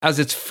takes as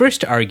its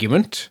first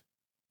argument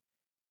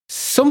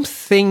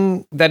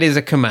something that is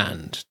a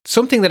command,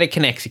 something that it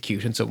can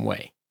execute in some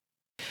way.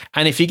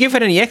 And if you give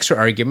it any extra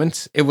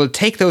arguments, it will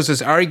take those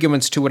as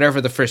arguments to whatever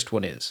the first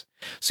one is.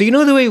 So you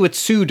know the way with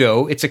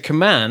sudo, it's a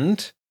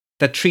command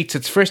that treats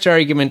its first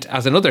argument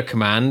as another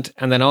command,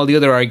 and then all the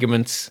other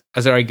arguments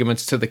as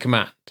arguments to the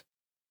command.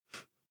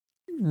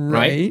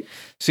 Right?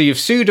 So you have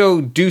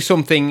sudo do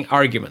something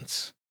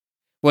arguments.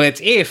 Well,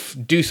 it's if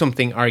do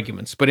something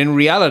arguments, but in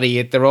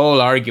reality, they're all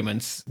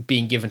arguments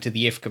being given to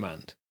the if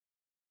command.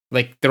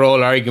 Like, they're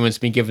all arguments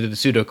being given to the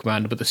sudo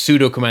command, but the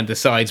sudo command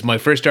decides my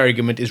first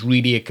argument is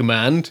really a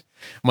command,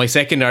 my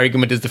second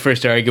argument is the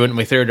first argument,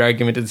 my third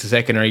argument is the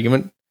second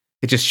argument.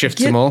 It just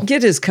shifts them all.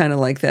 Git is kind of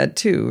like that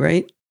too,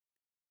 right?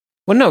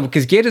 Well, no,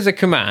 because Git is a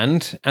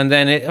command, and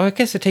then I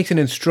guess it takes an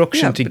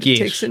instruction to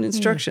Git. It takes an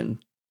instruction.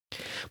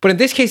 But in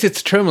this case,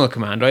 it's a terminal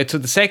command, right? So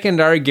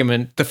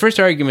the first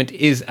argument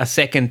is a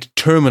second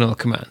terminal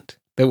command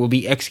that will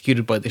be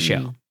executed by the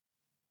shell,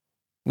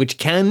 which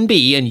can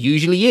be, and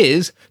usually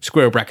is,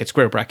 square bracket,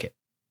 right?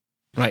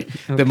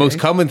 Okay. The most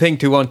common thing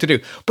to want to do.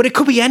 But it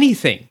could be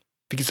anything,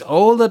 because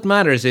all that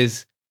matters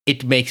is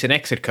it makes an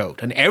exit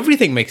code, and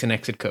everything makes an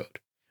exit code,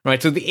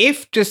 right? So the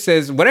if just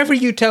says, whatever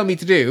you tell me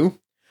to do,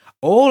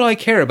 all I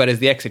care about is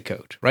the exit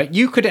code, right?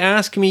 You could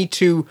ask me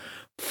to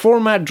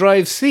format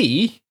drive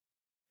C,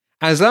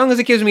 as long as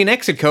it gives me an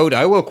exit code,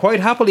 I will quite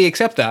happily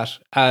accept that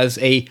as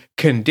a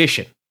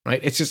condition, right?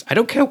 It's just, I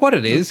don't care what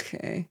it is.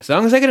 Okay. As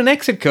long as I get an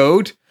exit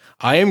code,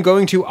 I am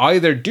going to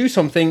either do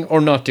something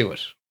or not do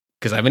it.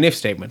 Because I have an if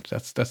statement.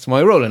 That's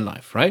my role in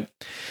life, right?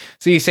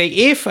 So you say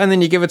if, and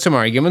then you give it some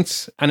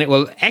arguments, and it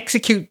will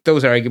execute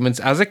those arguments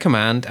as a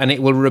command, and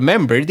it will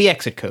remember the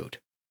exit code.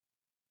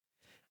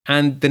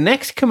 And the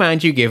next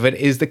command you give it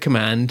is the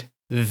command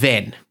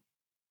then.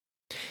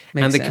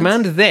 Makes the sense.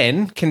 command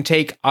then can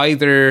take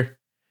either,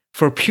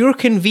 for pure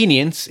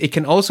convenience, it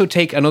can also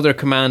take another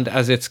command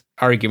as its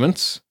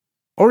arguments,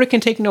 or it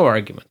can take no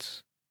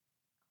arguments.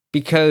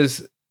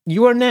 Because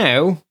you are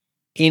now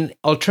in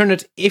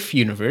alternate if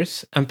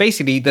universe, and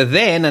basically the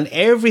then and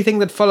everything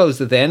that follows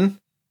the then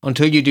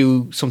until you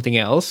do something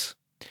else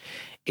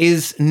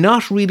is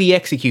not really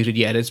executed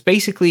yet. It's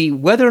basically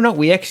whether or not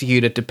we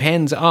execute it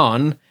depends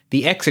on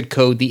the exit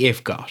code the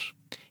if got.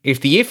 If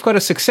the if got a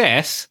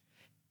success,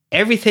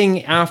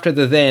 everything after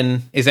the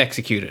then is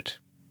executed.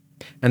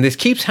 And this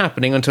keeps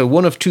happening until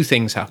one of two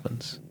things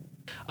happens.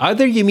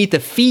 Either you meet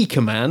the fee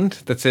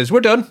command that says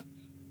we're done,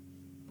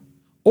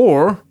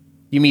 or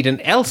you meet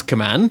an else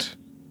command,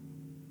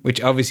 which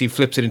obviously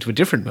flips it into a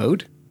different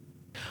mode,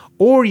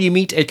 or you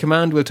meet a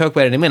command we'll talk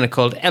about in a minute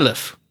called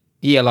elif,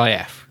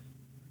 E-L-I-F.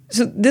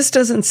 So this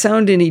doesn't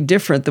sound any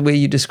different the way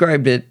you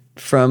described it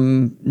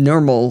from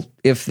normal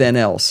if then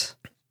else.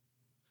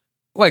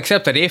 Well,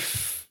 except that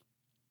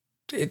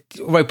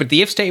right, but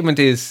the if statement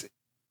is,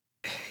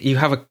 you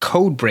have a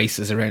code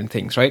braces around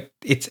things, right?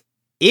 It's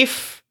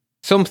if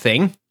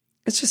something,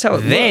 It's just how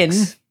it then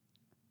looks.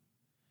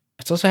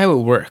 it's also how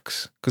it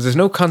works. Because there's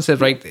no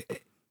concept, right?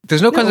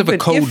 There's no concept of a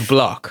but code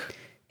block.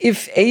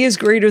 If A is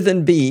greater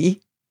than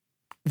B,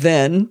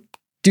 then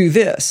do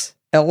this,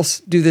 else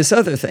do this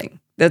other thing.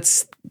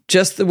 That's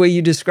just the way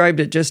you described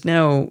it just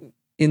now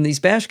in these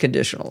bash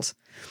conditionals.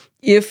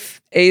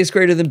 If A is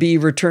greater than B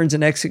returns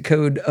an exit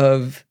code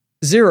of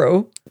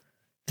 0,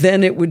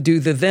 then it would do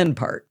the then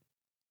part.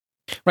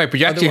 Right, but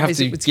you actually Otherwise,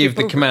 have it to would give skip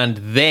the over. command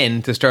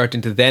then to start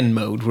into then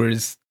mode,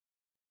 whereas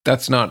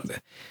that's not...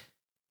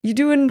 You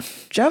do in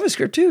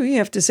JavaScript too. You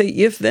have to say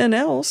if then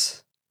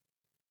else.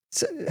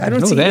 So I don't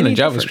There's see no then any in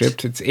difference.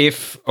 JavaScript. It's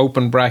if,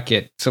 open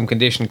bracket, some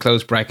condition,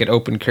 close bracket,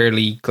 open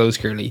curly, close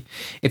curly.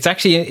 It's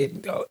actually...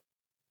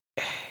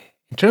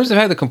 in terms of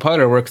how the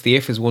compiler works, the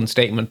if is one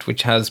statement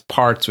which has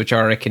parts which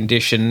are a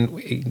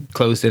condition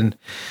closed in.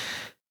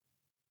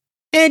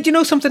 And you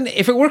know something?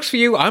 If it works for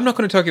you, I'm not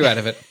going to talk you out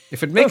of it.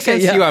 If it makes Okay,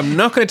 sense yeah. to you, I'm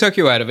not going to talk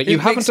you out of it. You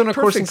It haven't makes done a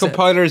course in perfect sense.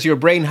 compilers. Your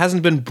brain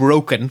hasn't been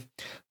broken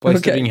by Okay.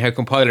 studying how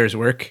compilers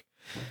work.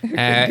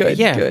 Good,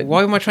 Yeah, good.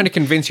 why am I trying to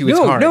convince you it's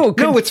hard? No,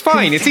 it's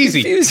fine. It's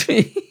easy. Confuse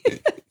me.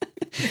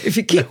 If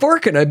you keep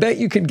working, I bet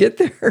you could get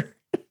there.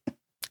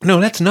 No,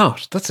 let's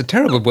not. That's a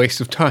terrible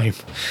waste of time.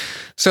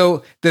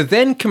 So the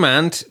then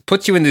command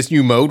puts you in this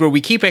new mode where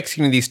we keep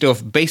executing these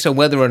stuff based on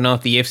whether or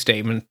not the if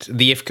statement,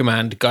 the if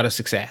command got a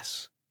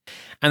success.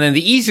 And then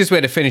the easiest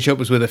way to finish up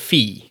is with a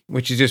fee,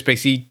 which is just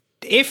basically,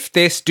 if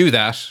this, do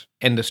that,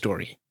 end the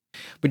story.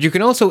 But you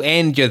can also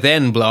end your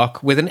then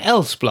block with an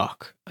else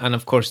block. And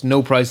of course,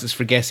 no prizes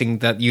for guessing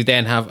that you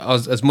then have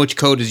as much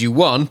code as you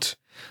want,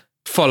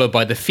 followed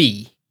by the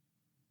fee.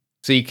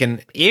 So you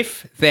can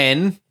if,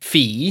 then,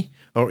 fee,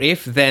 or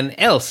if, then,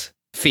 else,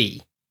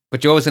 fee.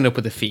 But you always end up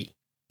with a fee.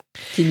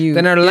 Can you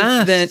Then our if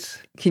last... then,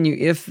 can you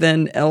if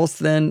then else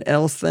then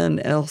else then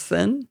else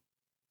then?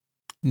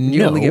 You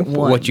No, only get but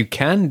one. what you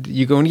can,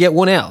 you can only get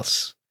one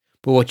else.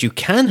 But what you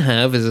can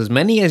have is as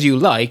many as you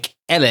like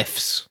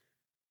elifs,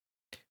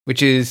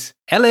 which is,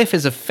 elif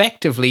is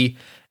effectively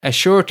a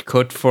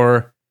shortcut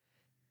for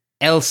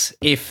else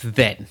if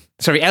then.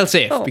 Sorry, else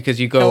if, Oh, because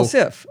you go... Else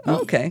if.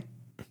 Oh, okay.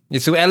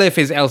 So elif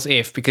is else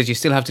if, because you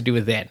still have to do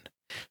a then.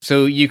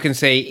 So you can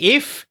say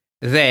if,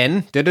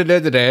 then,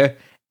 da-da-da-da-da,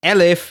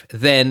 elif,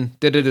 then,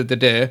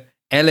 da-da-da-da-da,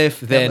 elif,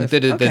 then, Elif,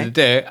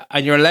 da-da-da-da-da,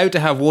 and you're allowed to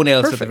have one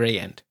else at the Perfect. very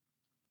end.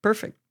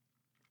 Perfect.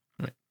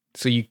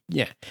 So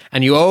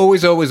and you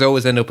always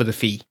end up with a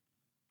fee.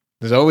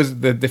 There's always,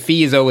 the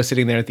fee is always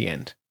sitting there at the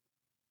end.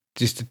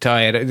 Just to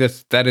tie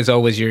it, that is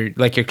always your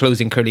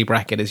closing curly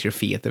bracket is your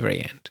fee at the very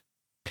end.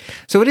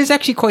 So it is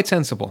actually quite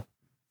sensible.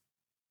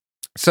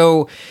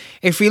 So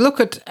if we look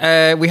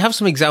at, we have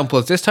some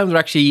examples. This time they're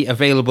actually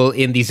available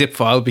in the zip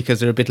file because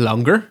they're a bit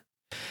longer.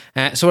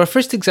 So our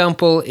first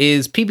example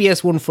is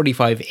PBS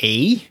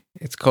 145A.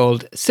 It's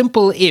called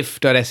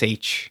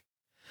simpleif.sh.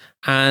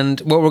 And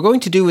what we're going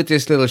to do with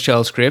this little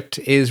shell script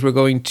is we're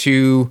going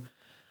to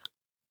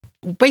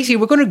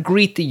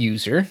greet the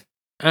user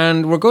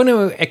and we're going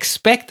to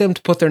expect them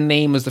to put their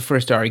name as the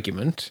first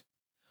argument.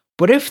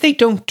 But if they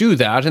don't do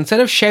that, instead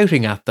of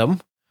shouting at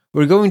them,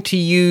 we're going to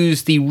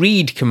use the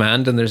read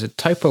command, and there's a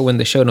typo in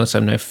the show notes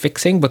I'm now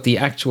fixing, but the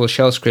actual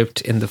shell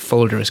script in the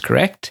folder is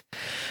correct.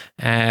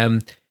 So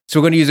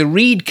we're going to use a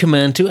read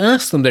command to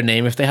ask them their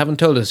name if they haven't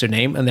told us their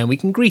name, and then we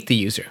can greet the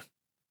user.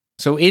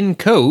 So in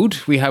code,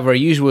 we have our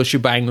usual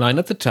shebang line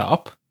at the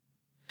top,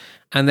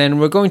 and then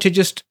we're going to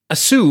just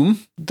assume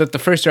that the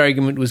first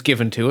argument was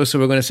given to us. So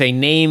we're going to say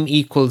name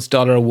equals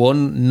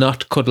 $1,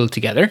 not cuddle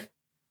together.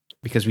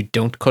 because we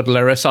don't cuddle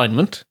our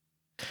assignment.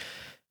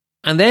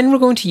 And then we're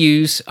going to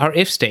use our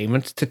if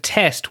statement to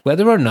test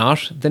whether or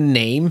not the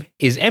name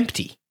is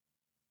empty.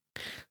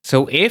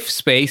 So if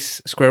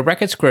space, square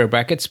bracket,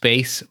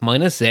 space,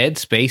 minus Z,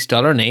 space,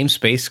 $name,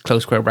 space,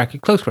 close square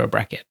bracket, close square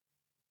bracket.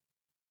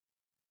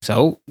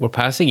 So we're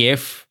passing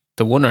if,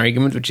 the one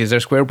argument, which is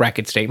our square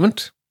bracket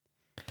statement.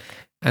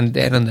 And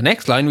then on the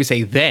next line, we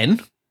say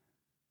then,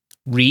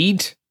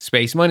 read,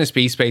 space, minus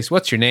P, space,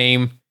 what's your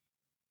name,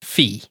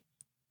 fee.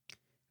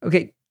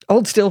 Okay,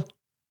 hold still.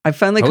 I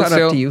finally caught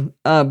up to you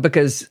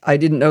because I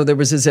didn't know there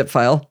was a zip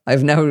file.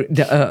 I've now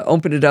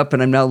opened it up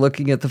and I'm now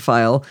looking at the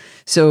file.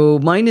 So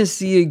minus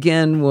Z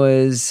again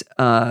was,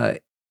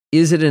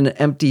 is it an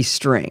empty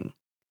string?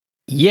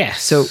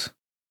 Yes.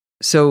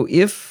 So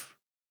if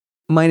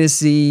minus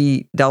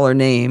Z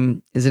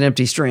 $name is an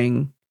empty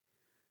string,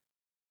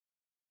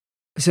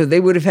 so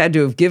they would have had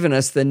to have given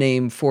us the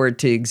name for it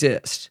to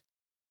exist.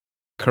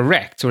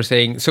 Correct. So we're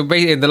saying, so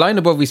basically in the line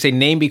above we say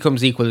name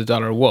becomes equal to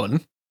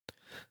 $1.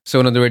 So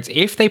in other words,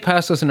 if they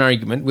pass us an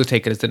argument, we'll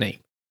take it as the name.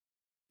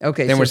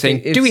 Okay. Then we're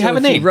saying, do we have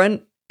a name?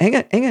 Hang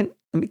on. Let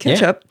me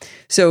catch up.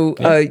 So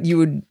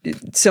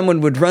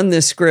someone would run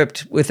this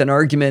script with an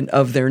argument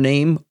of their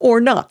name or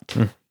not.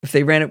 If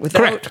they ran it without,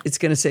 Correct. It's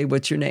going to say,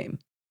 what's your name?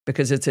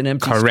 Because it's an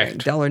empty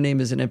Correct. string.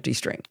 $name is an empty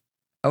string.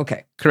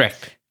 Okay.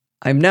 Correct.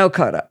 I'm now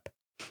caught up.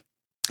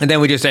 And then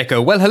we just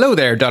echo, well, hello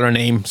there,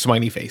 $name,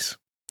 smiley face.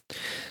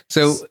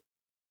 So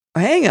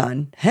hang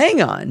on.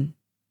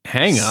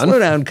 Slow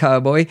down,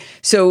 cowboy.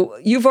 So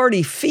you've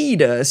already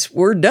feed us.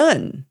 We're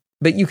done.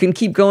 But you can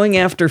keep going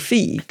after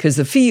fee because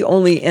the fee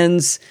only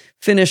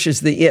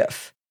finishes the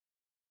if.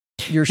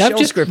 Your shell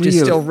script is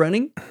still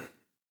running.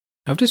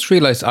 I've just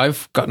realized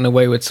I've gotten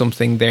away with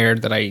something there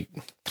that I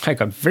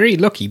got very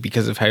lucky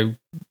because of how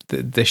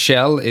the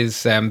shell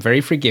is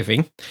very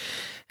forgiving.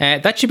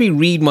 That should be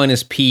read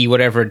minus P,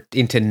 whatever,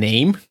 into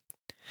name.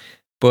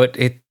 But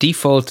it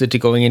defaulted to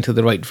going into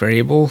the right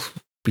variable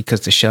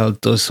because the shell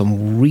does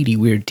some really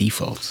weird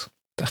defaults.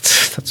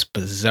 That's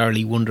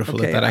bizarrely wonderful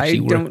that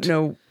actually worked. I don't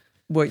know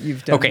what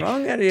you've done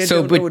wrong. I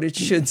don't know what it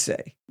should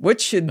say.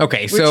 What should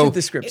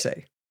the script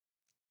say?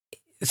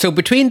 So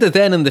between the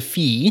then and the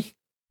fee,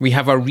 we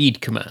have our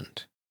read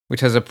command,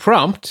 which has a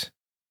prompt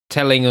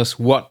telling us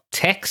what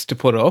text to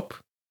put up.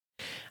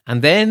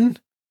 And then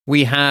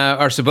we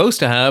are supposed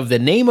to have the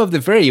name of the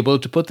variable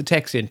to put the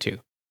text into.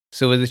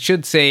 So it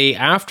should say,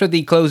 after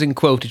the closing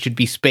quote, it should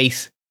be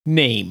space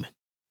name.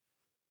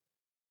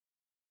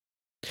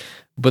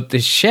 But the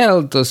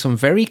shell does some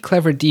very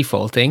clever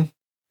defaulting,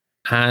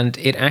 and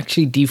it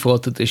actually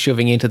defaulted to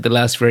shoving into the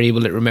last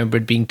variable it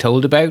remembered being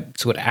told about.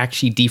 So it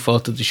actually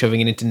defaulted to shoving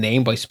it into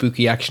name by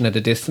spooky action at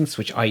a distance,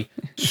 which I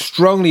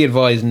strongly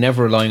advise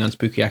never relying on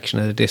spooky action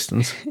at a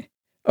distance.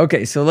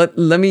 Okay, so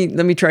let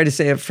me try to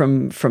say it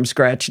from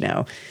scratch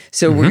now.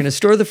 So we're going to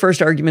store the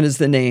first argument as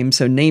the name.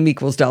 So name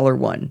equals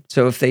 $1.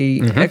 So if they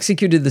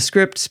executed the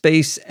script,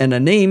 space, and a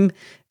name,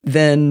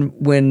 then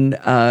when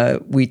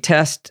we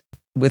test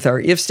with our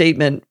if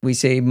statement, we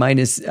say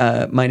minus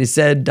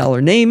Z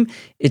 $name.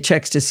 It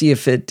checks to see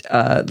if it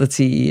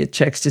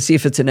checks to see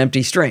if it's an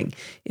empty string.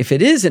 If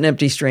it is an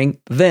empty string,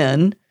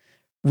 then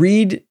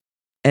read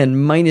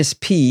and minus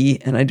P,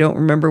 and I don't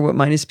remember what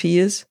minus P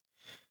is.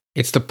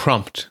 It's the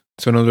prompt.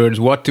 So in other words,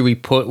 what do we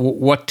put?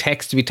 What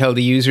text do we tell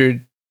the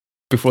user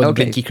before the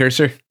blinky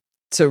cursor?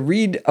 So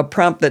read a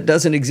prompt that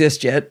doesn't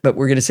exist yet, but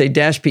we're going to say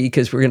 -P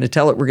because we're going to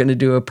tell it we're going to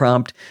do a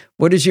prompt.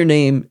 What is your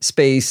name?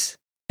 Space.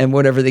 And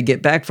whatever they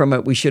get back from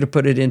it, we should have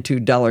put it into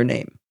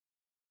 $name.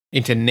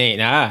 Into name.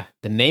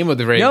 The name of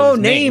the variable. No,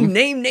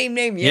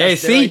 name.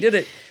 Yes, see? I did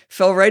it.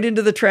 Fell right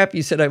into the trap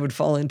you said I would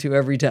fall into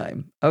every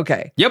time.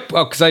 Okay. Yep.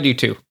 Oh, because I do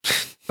too.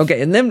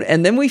 Okay, and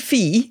then we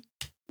fee.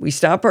 We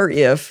stop our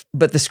if,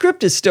 but the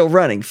script is still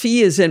running.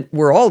 Fee isn't.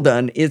 We're all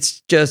done.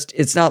 It's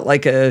not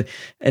like an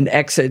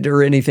exit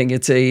or anything.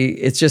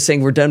 It's just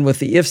saying we're done with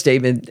the if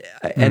statement,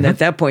 and at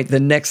that point, the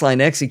next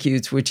line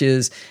executes, which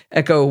is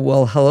echo.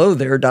 Well, hello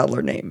there,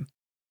 $name.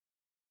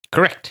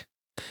 Correct.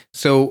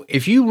 So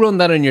if you run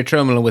that on your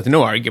terminal with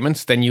no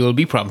arguments, then you will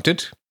be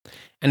prompted.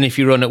 And if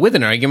you run it with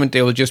an argument,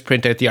 they will just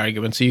print out the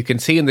argument. So you can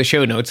see in the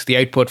show notes the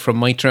output from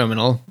my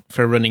terminal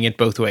for running it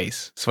both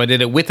ways. So I did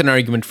it with an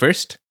argument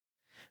first,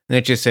 and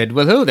it just said,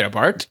 well, hello there,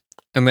 Bart.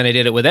 And then I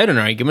did it without an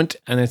argument,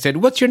 and it said,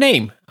 what's your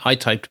name? I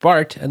typed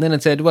Bart, and then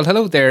it said, well,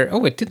 hello there.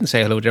 Oh, it didn't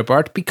say hello there,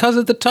 Bart, because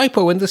of the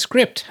typo in the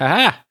script.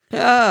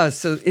 Ha-ha.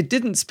 So it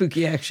didn't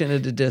spooky action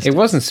at a distance. It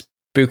wasn't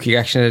spooky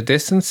action at a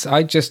distance.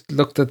 I just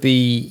looked at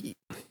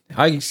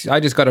I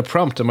just got a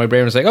prompt and my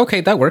brain was like,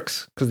 okay, that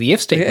works because the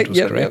if statement was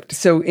correct.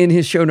 So in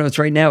his show notes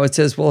right now, it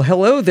says, well,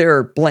 hello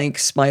there, blank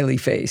smiley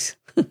face.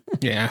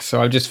 Yeah,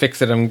 so I'll just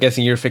fix it. I'm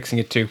guessing you're fixing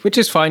it too, which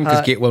is fine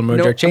because Git will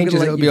merge our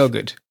changes. It'll be all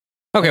good.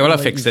 Okay, well, I'll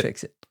fix it.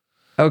 Fix it.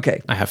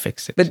 Okay. I have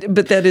fixed it.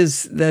 But that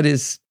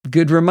is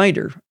good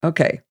reminder.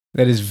 Okay.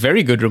 That is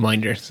very good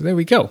reminder. So there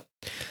we go.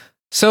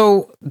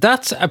 So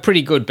that's a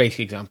pretty good basic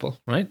example,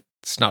 right?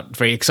 It's not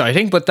very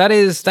exciting, but that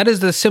is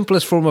the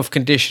simplest form of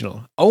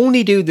conditional.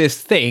 Only do this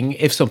thing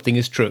if something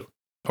is true.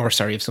 Or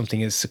sorry, if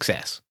something is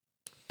success.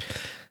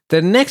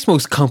 The next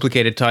most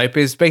complicated type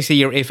is basically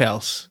your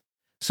if-else.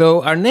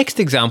 So our next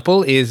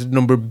example is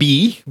number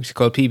B, which is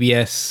called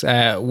PBS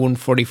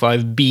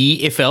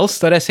 145B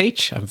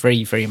if-else.sh. I'm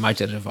very, very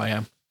imaginative, I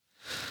am.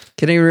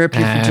 Can I interrupt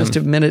you for just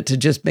a minute to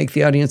just make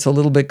the audience a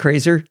little bit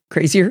crazier?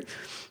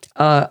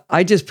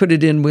 I just put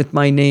it in with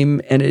my name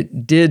and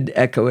it did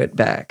echo it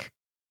back.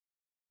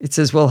 It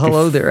says, well,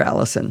 hello there,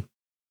 Allison.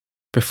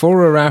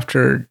 Before or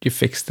after you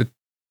fixed the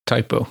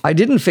typo? I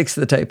didn't fix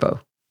the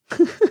typo.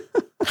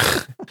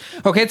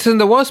 Okay, so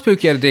there was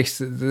spooky at a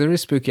distance. There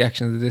is spooky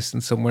action at a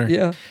distance somewhere.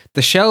 Yeah.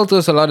 The shell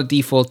does a lot of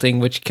defaulting,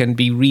 which can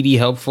be really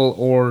helpful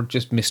or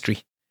just mystery.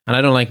 And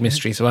I don't like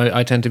mystery, so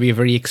I tend to be a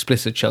very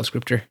explicit shell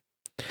scripter.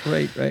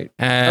 Right.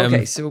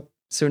 Okay, so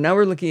now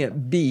we're looking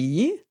at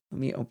B. Let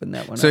me open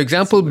that one So up.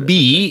 example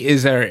B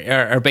is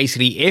our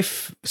basically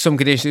if some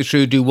condition is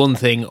true, do one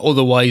thing,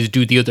 otherwise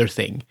do the other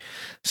thing.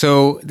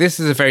 So this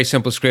is a very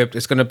simple script.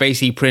 It's going to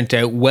basically print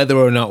out whether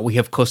or not we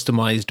have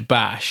customized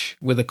bash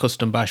with a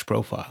custom bash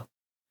profile.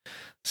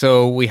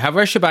 So we have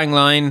our shebang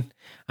line,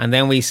 and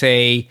then we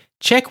say,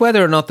 check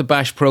whether or not the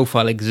bash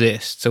profile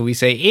exists. So we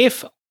say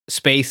if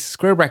space,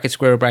 square bracket,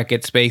 space,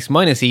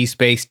 -e,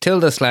 space,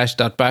 tilde /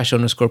 dot bash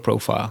 _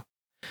 profile,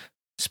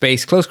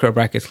 space, close square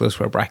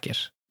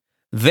bracket.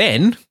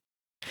 Then,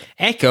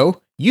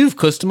 echo, you've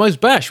customized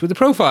bash with the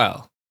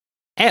profile.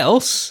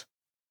 Else,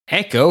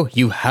 echo,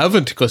 you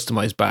haven't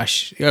customized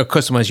bash, or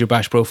customized your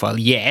bash profile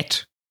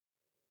yet.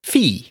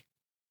 Fee.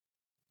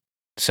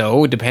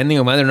 So, depending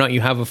on whether or not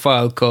you have a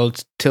file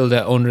called tilde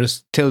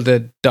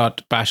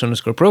dot bash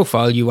 _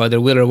 profile, you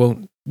either will or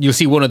won't. You'll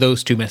see one of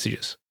those two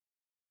messages.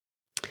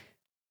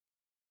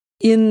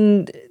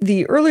 In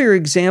the earlier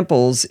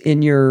examples,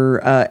 in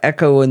your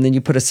echo, and then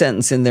you put a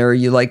sentence in there,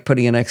 you like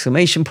putting an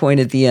exclamation point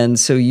at the end.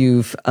 So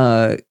you've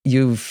the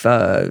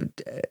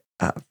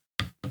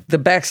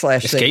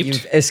backslash thing,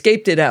 you've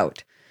escaped it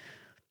out.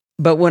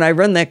 But when I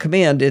run that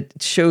command, it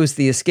shows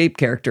the escape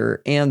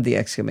character and the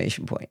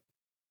exclamation point.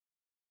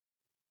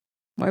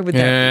 Why would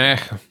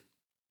that be?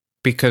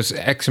 Because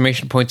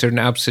exclamation points are an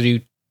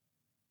absolute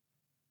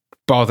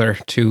bother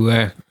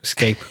to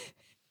escape.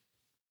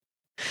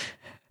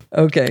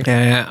 Okay.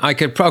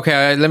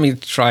 Let me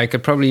try. I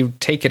could probably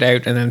take it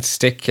out and then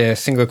stick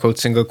single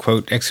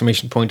quote,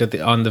 exclamation point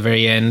on the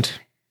very end.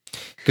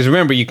 Because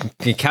remember, you can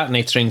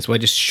concatenate strings by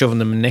just shoving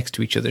them next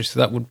to each other, so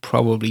that would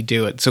probably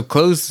do it. So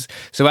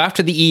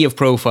after the E of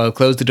profile,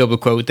 close the double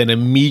quote, then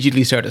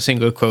immediately start a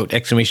single quote,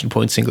 exclamation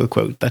point, single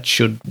quote. That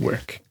should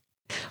work.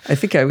 I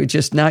think I would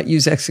just not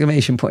use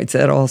exclamation points.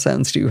 That all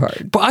sounds too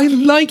hard. But I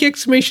like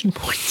exclamation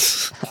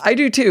points. I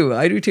do too.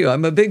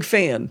 I'm a big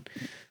fan.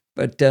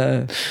 But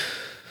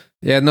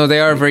yeah, no, they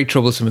are very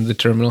troublesome in the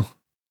terminal.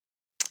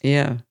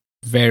 Yeah.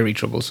 Very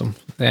troublesome.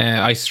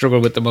 I struggle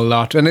with them a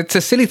lot. And it's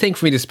a silly thing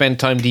for me to spend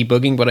time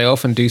debugging, but I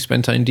often do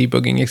spend time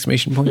debugging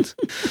exclamation points.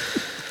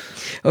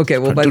 Okay,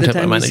 well, by the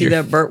time you see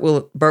that, Bart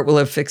will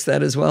have fixed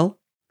that as well?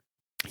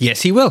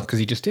 Yes, he will, because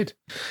he just did.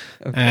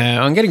 Okay.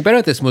 I'm getting better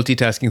at this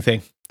multitasking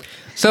thing.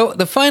 So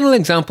the final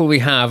example we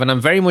have, and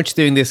I'm very much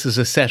doing this as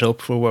a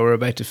setup for what we're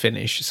about to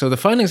finish. So the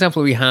final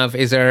example we have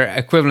is our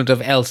equivalent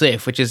of else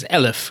if, which is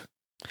elif.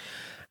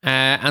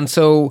 And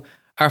so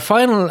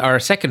our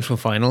second from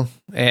final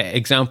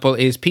example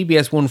is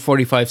PBS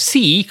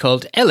 145C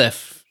called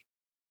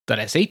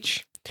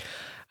elif.sh.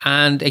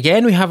 And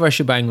again, we have our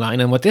shebang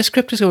line. And what this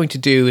script is going to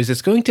do is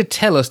it's going to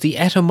tell us the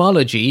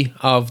etymology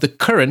of the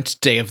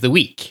current day of the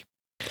week.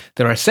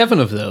 There are 7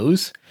 of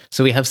those,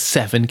 so we have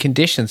 7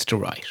 conditions to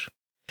write.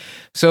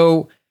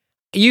 So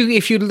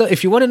if you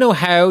want to know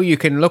how, you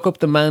can look up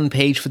the man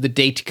page for the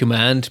date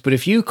command. But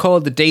if you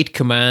call the date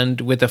command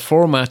with a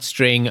format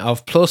string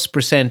of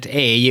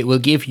 +%a, it will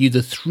give you the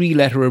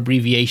 3-letter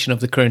abbreviation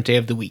of the current day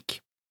of the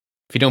week.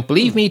 If you don't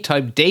believe me,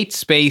 type date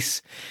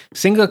space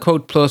single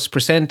quote plus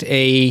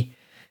 %a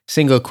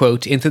single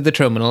quote into the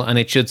terminal, and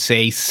it should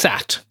say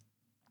SAT.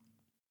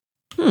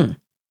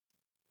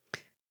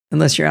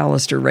 Unless you're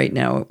Alistair right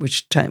now, at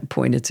which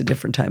point it's a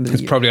different time of the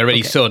year. It's probably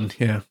already sun,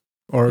 yeah.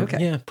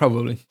 Yeah,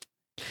 probably.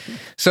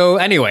 So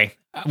anyway,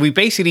 we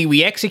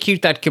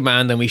execute that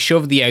command and we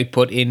shove the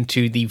output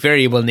into the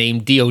variable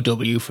name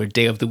DOW for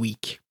day of the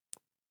week.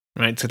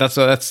 Right, so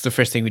that's the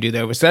first thing we do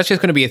there. So that's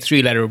just going to be a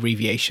 3-letter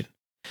abbreviation.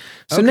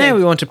 So now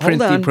we want to print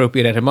the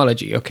appropriate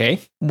etymology,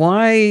 okay?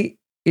 Why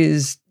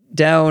is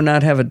DOW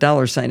not have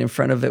a $sign in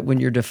front of it when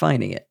you're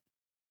defining it?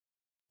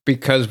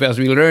 Because as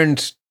we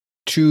learned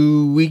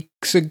 2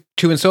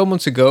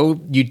 installments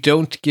ago, you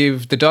don't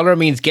give, the dollar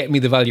means get me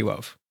the value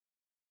of.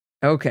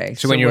 Okay.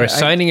 So when you're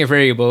assigning a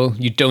variable,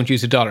 you don't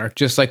use $.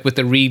 Just like with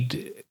the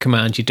read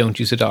command, you don't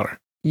use $.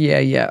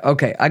 Yeah.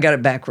 Okay, I got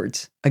it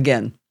backwards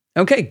again.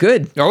 Okay,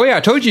 good. Oh yeah,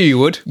 I told you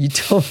would. You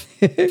told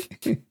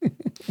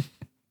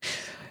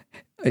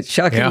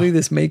Shockingly,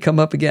 this may come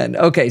up again.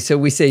 Okay, so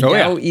we say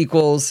DOW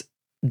equals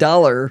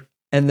 $,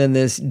 and then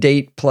this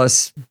date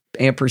plus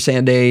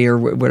 $A or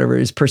whatever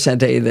it is,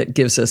 %A that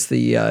gives us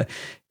the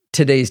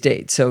today's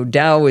date. So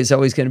DOW is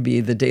always going to be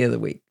the day of the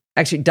week.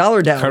 Actually, $DOW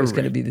is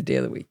going to be the day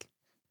of the week.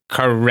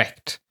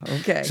 Correct.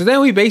 Okay. So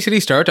then we basically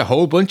start a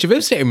whole bunch of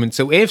if statements.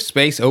 So if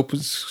space open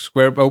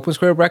square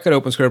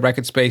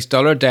bracket space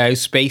 $Dow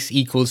space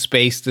equals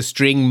space the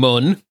string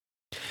mun,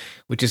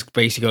 which is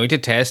basically going to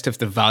test if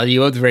the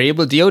value of the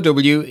variable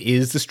DOW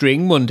is the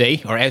string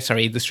Monday, or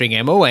the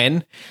string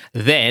MON,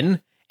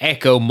 then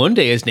echo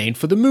Monday is named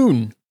for the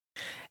moon.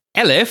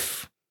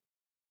 Elif,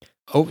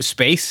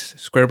 space,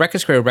 square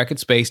bracket,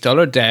 space,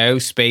 $Dow,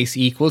 space,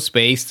 equals,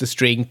 space, the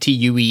string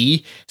TUE,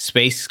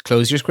 space,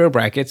 close your square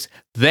brackets,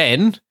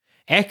 then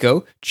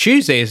echo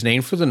Tuesday is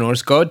named for the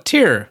Norse god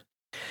Tyr.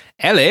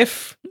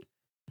 Elif,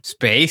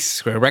 space,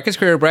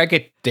 square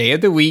bracket, day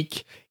of the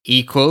week,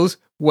 equals,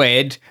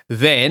 wed,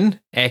 then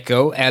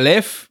echo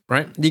Elif,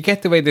 right? You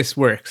get the way this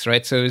works,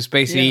 right? So it's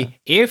basically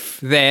if,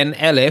 then,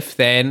 Elif,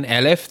 then,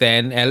 Elif,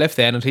 then, Elif,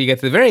 then, until you get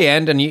to the very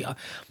end. And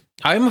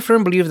I'm a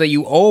firm believer that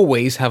you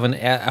always have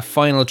a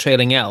final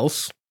trailing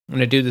else.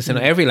 And I do this in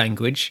every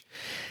language,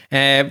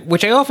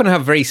 which I often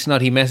have very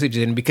snotty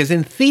messages in, because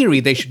in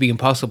theory they should be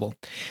impossible.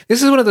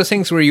 This is one of those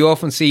things where you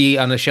often see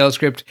on a shell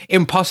script,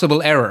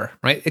 impossible error,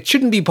 right? It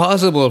shouldn't be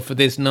possible for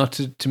this not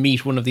to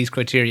meet one of these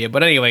criteria.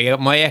 But anyway,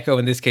 my echo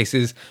in this case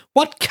is,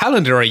 what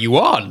calendar are you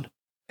on?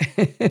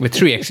 with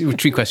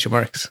three question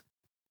marks.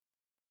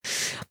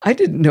 I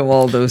didn't know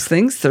all those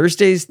things.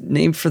 Thursday's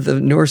named for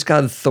the Norse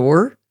god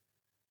Thor.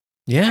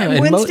 Yeah. And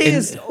Wednesday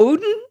is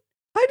Odin?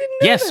 I didn't know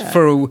that. Yes,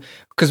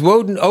 because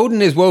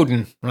Odin is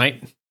Woden,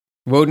 right?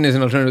 Woden is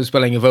an alternative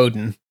spelling of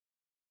Odin.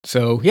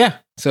 So, yeah.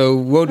 So,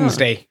 Woden's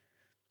Day.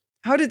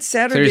 How did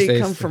Saturday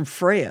come from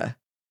Freya?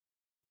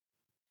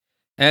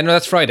 No,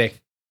 that's Friday.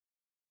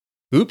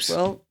 Oops.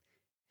 Well,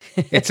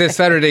 it says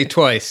Saturday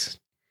twice.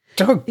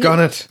 Doggone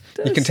it.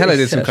 You can tell I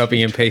did some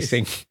copying and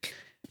pasting.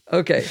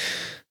 Okay.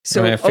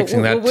 So, I'm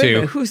fixing that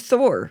too. Who's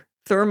Thor?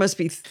 Thor must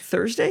be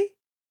Thursday?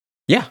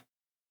 Yeah.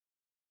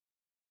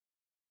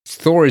 It's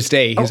Thor's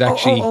Day. He's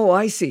actually... Oh,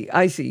 I see.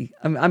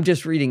 I'm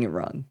just reading it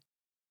wrong.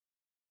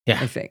 Yeah.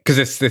 I think. Because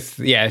it's this,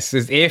 it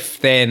says if,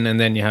 then, and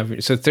then you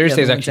have... So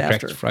Thursday is actually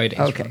correct. Friday.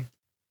 Okay.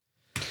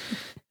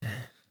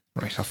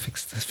 Right, I'll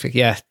fix this.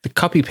 Yeah, the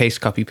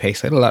copy-paste. I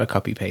had a lot of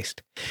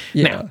copy-paste.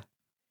 Yeah.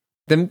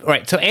 Now,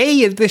 right, so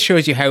A, this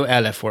shows you how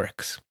LF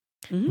works.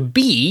 Mm-hmm.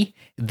 B,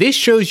 this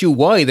shows you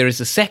why there is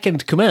a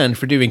second command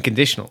for doing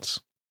conditionals.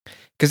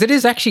 Because it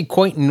is actually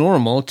quite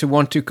normal to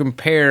want to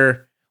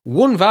compare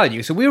one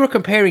value. So we were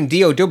comparing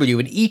DOW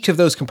in each of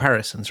those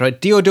comparisons, right?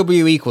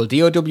 DOW equal.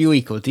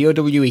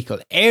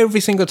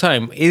 Every single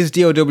time, is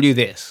DOW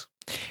this?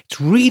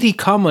 It's really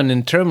common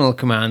in terminal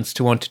commands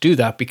to want to do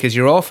that, because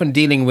you're often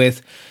dealing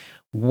with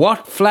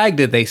what flag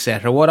did they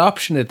set or what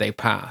option did they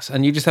pass?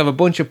 And you just have a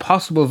bunch of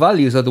possible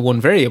values of the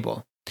one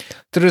variable.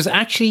 So there's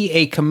actually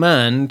a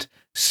command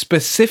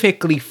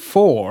specifically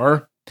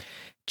for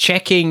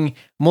checking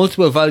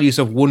multiple values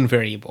of one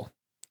variable.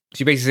 So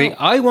you basically say,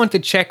 I want to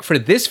check for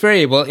this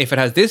variable, if it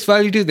has this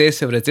value, do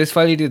this, if it has this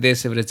value, do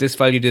this, if it has this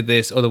value, do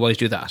this, otherwise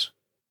do that.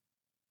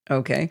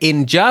 Okay.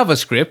 In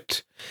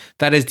JavaScript,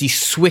 that is the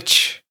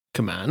switch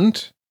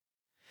command.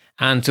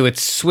 And so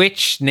it's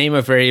switch, name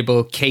of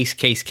variable, case.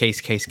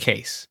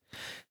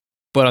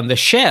 But on the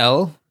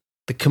shell,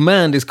 the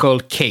command is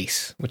called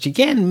case, which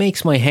again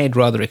makes my head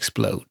rather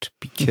explode,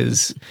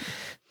 because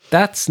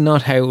that's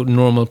not how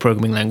normal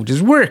programming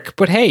languages work.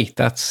 But hey,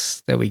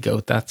 there we go.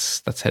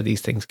 That's how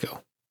these things go.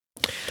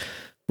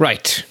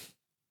 Right.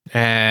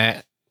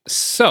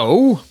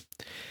 So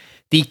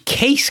the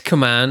case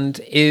command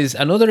is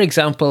another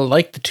example,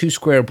 like the two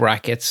square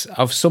brackets,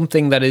 of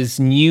something that is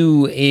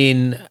new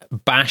in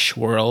Bash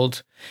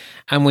world.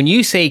 And when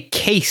you say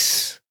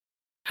case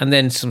and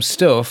then some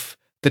stuff,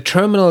 the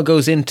terminal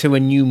goes into a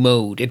new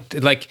mode.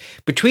 It like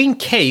between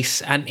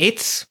case and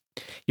its,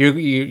 you're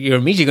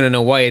immediately going to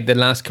know why the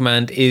last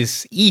command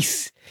is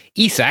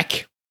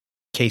ESAC,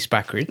 case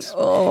backwards.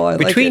 Oh, I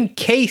between like it.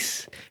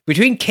 Case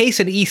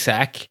and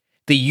ESAC,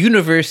 the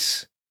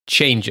universe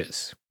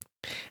changes.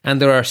 And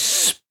there are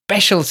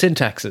special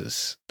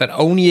syntaxes that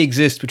only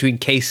exist between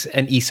case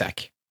and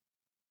ESAC.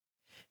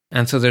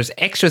 And so there's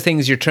extra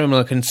things your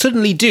terminal can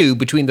suddenly do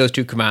between those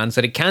two commands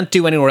that it can't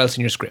do anywhere else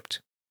in your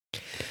script.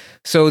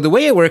 So the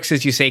way it works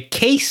is you say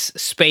case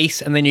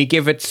space, and then you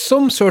give it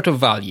some sort of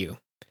value.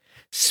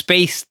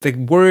 Space, the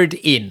word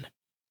in.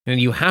 And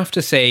you have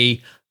to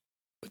say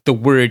the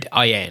word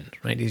in,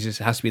 right? It just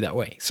has to be that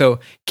way. So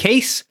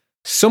case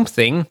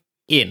something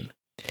in.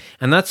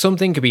 And that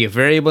something could be a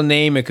variable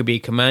name, it could be a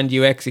command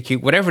you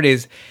execute, whatever it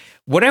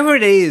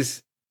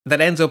is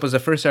that ends up as a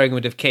first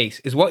argument of case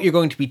is what you're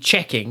going to be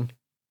checking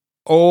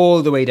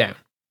all the way down.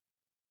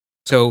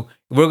 So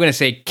we're going to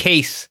say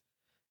case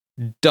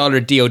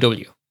 $DOW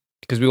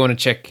because we want to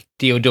check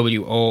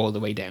DOW all the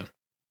way down.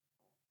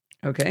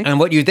 Okay. And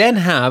what you then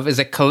have is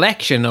a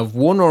collection of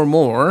one or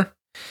more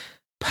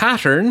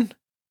pattern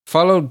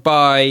followed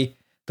by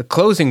the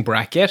closing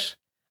bracket,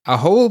 a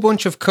whole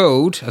bunch of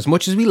code, as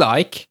much as we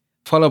like,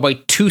 followed by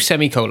 2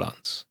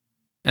 semicolons.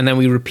 And then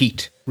we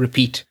repeat.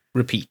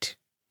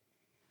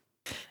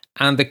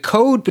 And the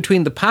code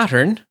between the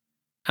pattern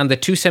and the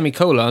 2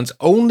 semicolons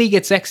only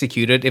gets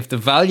executed if the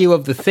value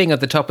of the thing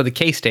at the top of the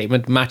case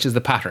statement matches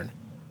the pattern.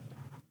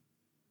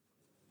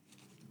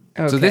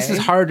 Okay. So this is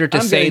harder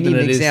to say than it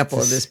is. An example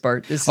of this,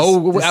 Bart.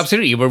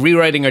 Absolutely. We're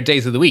rewriting our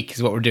days of the week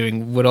is what we're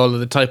doing with all of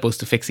the typos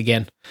to fix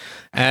again.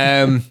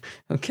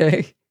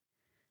 Okay.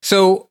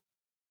 So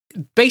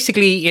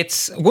basically,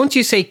 it's once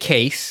you say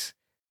case,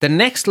 the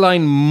next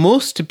line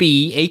must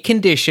be a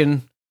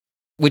condition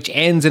which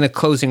ends in a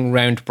closing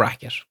round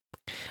bracket.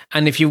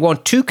 And if you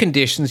want two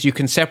conditions, you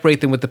can separate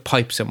them with the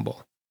pipe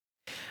symbol.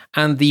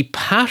 And the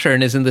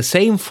pattern is in the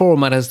same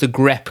format as the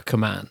grep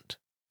command.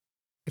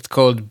 It's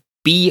called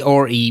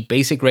BRE,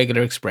 basic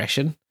regular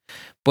expression.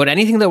 But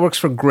anything that works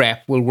for grep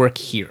will work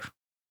here.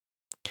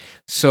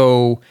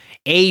 So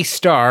A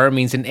star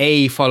means an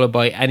A followed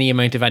by any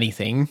amount of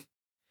anything.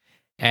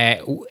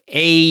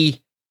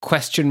 A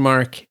question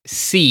mark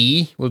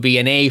C will be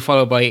an A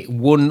followed by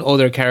one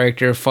other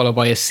character followed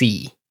by a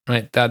C.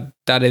 Right?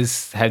 That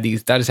is how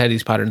these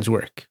patterns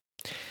work.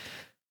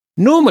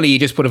 Normally you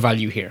just put a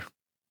value here.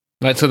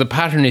 Right? So the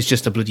pattern is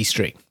just a bloody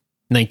string.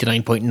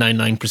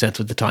 99.99%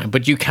 of the time.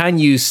 But you can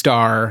use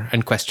star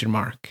and question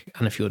mark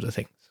and a few other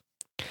things.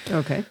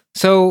 Okay.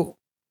 So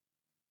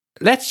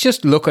let's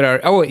just look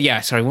at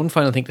one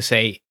final thing to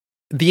say.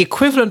 The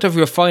equivalent of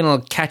your final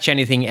catch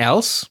anything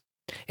else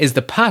is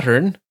the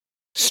pattern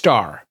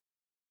star,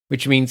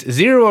 which means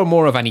 0 or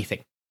more of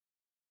anything.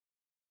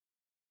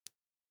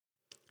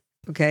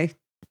 Okay.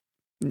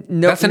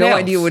 No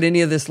idea what any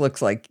of this looks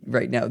like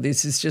right now.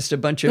 This is just a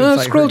bunch of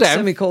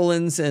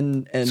semicolons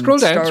and scroll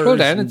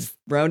down. It's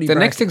roundy the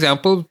brackets. Next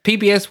example,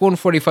 PBS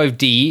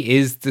 145D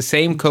is the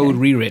same code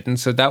rewritten,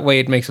 so that way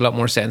it makes a lot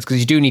more sense because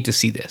you do need to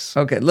see this.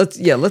 Okay,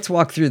 let's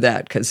walk through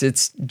that because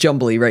it's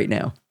jumbly right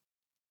now.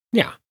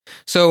 Yeah.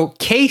 So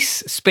case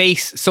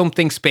space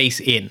something space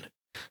in.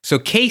 So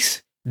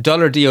case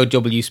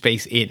 $DOW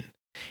space in.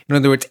 In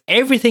other words,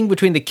 everything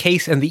between the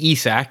case and the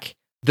ESAC,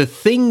 the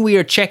thing we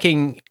are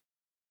checking.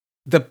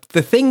 The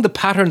thing the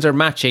patterns are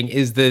matching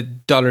is the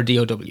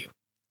 $DOW.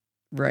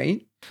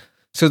 Right.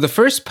 So the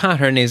first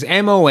pattern is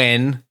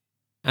MON,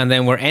 and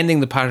then we're ending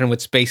the pattern with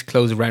space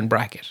close round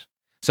bracket.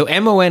 So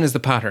MON is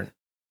the pattern.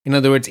 In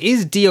other words,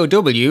 is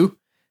DOW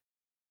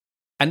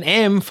an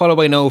M followed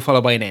by an O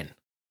followed by an N?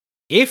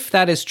 If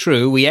that is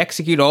true, we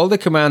execute all the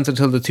commands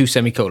until the 2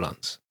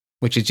 semicolons,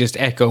 which is just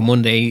echo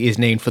Monday is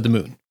named for the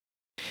moon.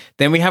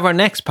 Then we have our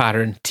next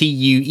pattern,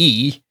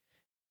 TUE,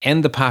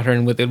 end the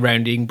pattern with a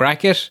rounding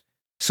bracket.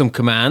 Some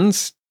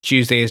commands.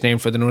 Tuesday is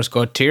named for the Norse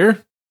god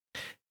Tyr.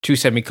 2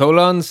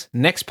 semicolons.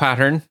 Next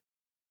pattern.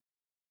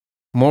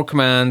 More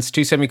commands.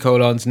 2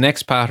 semicolons.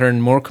 Next pattern.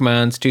 More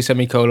commands. 2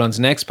 semicolons.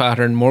 Next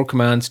pattern. More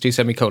commands. 2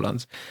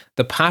 semicolons.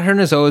 The pattern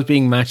is always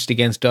being matched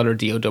against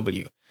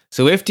 $DOW.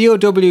 So if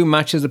DOW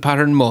matches the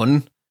pattern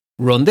MON,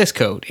 run this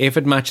code. If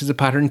it matches the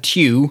pattern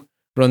TU,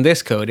 run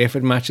this code. If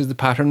it matches the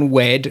pattern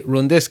WED,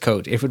 run this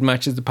code. If it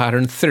matches the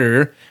pattern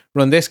THR,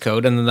 run this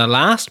code. And then the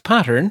last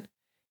pattern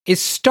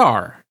is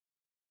star.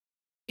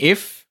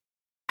 If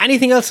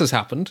anything else has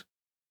happened,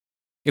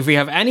 if we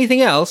have anything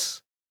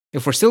else,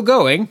 if we're still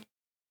going,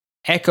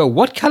 echo,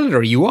 what calendar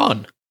are you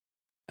on?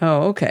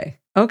 Oh, okay.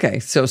 Okay,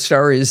 so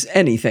star is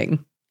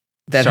anything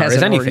that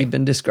hasn't already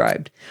been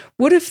described.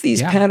 What if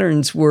these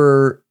patterns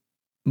were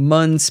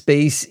mun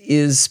space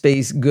is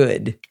space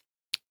good?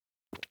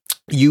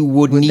 You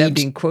would that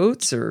be in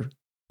quotes or?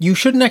 You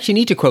shouldn't actually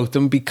need to quote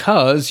them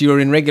because you're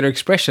in regular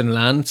expression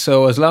land.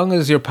 So as long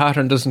as your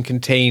pattern doesn't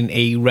contain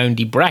a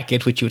roundy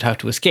bracket, which you would have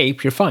to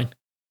escape, you're fine.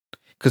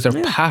 Because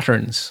they're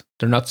patterns.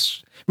 They're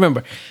not.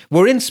 Remember,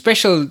 we're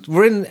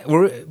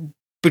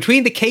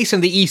between the case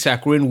and the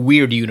ESAC, we're in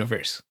weird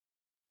universe.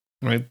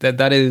 Right?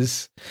 That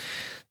is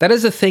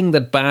a thing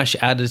that Bash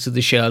added to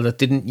the shell that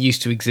didn't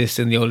used to exist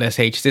in the old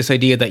SH. This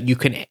idea that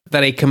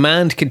that a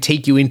command can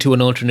take you into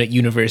an alternate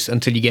universe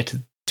until you get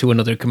to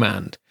another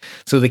command.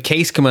 So the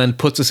case command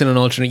puts us in an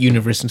alternate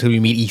universe until we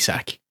meet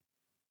ESAC.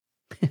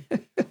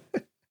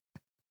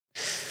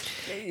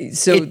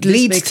 So it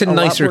leads to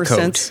nicer code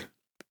sense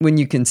when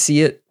you can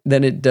see it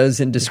than it does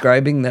in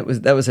describing. That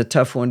was a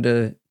tough one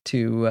to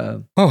you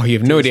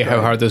have no idea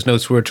how hard those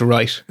notes were to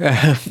write.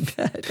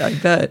 I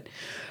bet.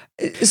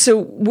 So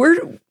where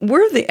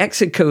are the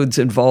exit codes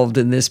involved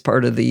in this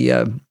part of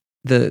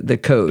the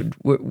code?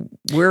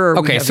 Where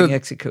are we having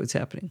exit codes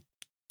happening?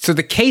 So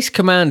the case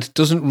command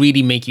doesn't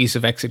really make use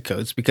of exit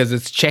codes because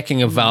it's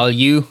checking a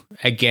value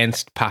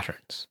against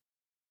patterns.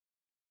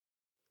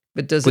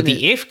 But doesn't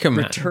the if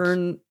command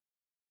return?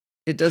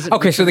 It doesn't.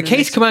 Okay, so the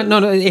case command,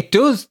 no, it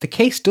does. The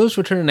case does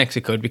return an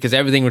exit code because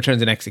everything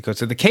returns an exit code.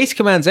 So the case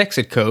command's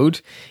exit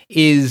code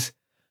is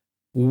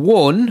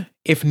 1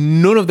 if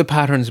none of the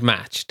patterns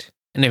matched.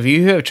 And if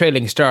you have a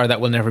trailing star, that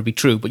will never be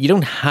true, but you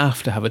don't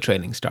have to have a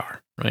trailing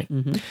star, right?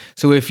 Mm-hmm.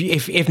 So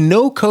if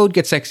no code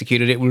gets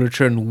executed, it will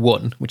return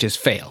 1, which is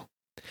fail.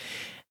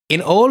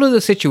 In all of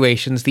the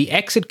situations, the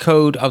exit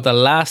code of the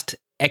last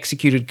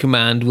executed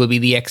command will be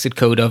the exit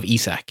code of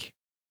ESAC.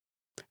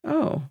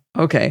 Oh,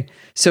 okay.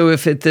 So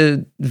if at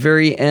the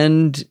very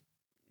end,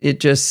 it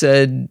just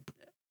said,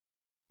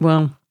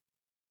 well,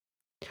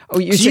 Oh,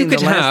 you're So saying you could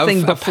the last have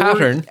thing a before,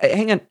 pattern.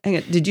 Hang on.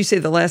 Did you say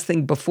the last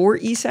thing before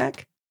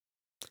ESAC?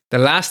 The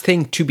last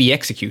thing to be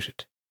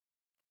executed.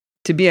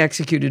 To be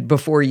executed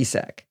before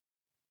ESAC.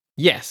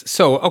 Yes.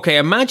 So, okay,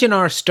 imagine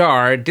our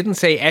star didn't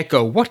say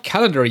echo, what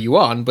calendar are you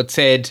on, but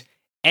said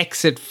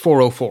exit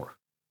 404.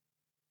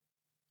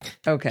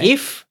 Okay.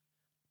 If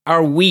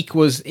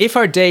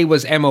our day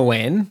was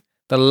MON,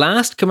 the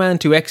last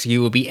command to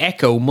execute would be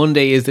echo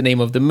Monday is the name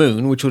of the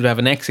moon, which would have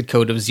an exit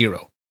code of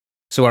 0.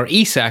 So our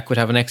ESAC would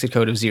have an exit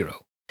code of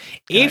 0.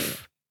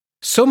 If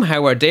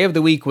somehow our day of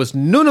the week was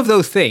none of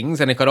those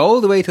things and it got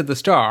all the way to the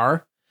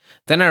star,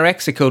 then our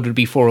exit code would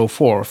be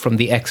 404 from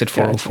the exit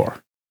 404.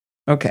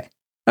 Okay.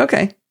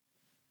 Okay.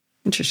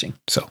 Interesting.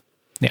 So,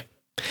 yeah.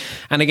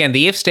 And again,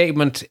 the if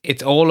statement,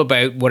 it's all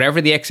about whatever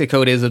the exit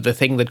code is of the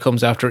thing that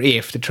comes after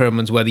if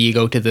determines whether you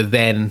go to the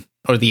then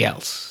or the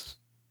else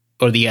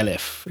or the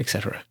elif,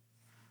 etc.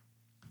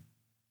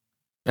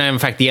 And in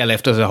fact, the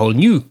elif does a whole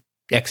new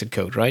exit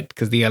code, right?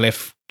 Because the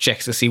elif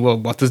checks to see, well,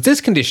 what does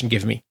this condition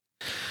give me?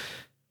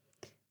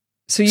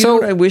 So you know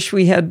what I wish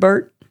we had,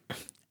 Bart?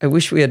 I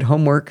wish we had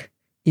homework,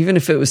 even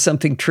if it was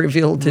something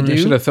trivial to do. I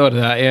should have thought of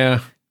that,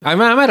 yeah. I'm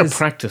out of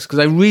practice because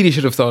I really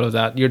should have thought of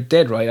that. You're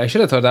dead right. I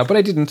should have thought of that, but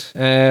I didn't.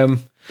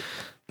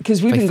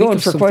 Because we've been going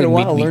for quite a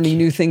while, learning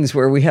new things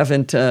where we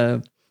haven't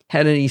had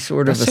any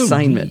sort of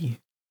assignment.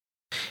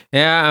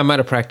 Yeah, I'm out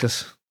of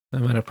practice.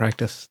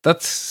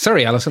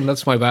 Sorry, Alison.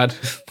 That's my bad.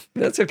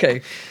 That's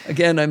okay.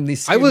 Again, I'm the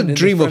student I will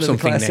dream up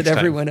something class next that time.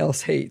 everyone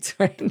else hates,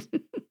 right?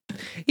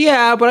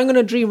 Yeah, but I'm going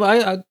to dream.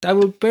 I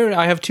will bear.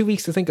 I have 2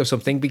 weeks to think of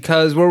something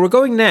because where we're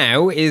going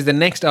now is the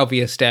next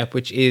obvious step,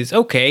 which is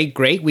okay,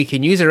 great. We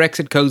can use our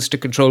exit codes to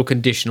control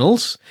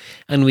conditionals,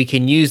 and we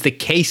can use the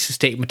case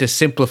statement to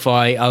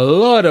simplify a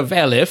lot of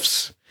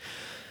elifs.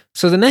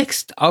 So the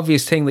next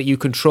obvious thing that you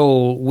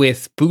control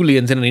with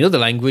Booleans in any other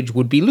language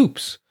would be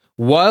loops.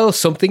 While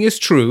something is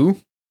true,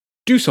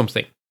 do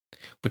something.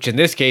 Which in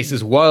this case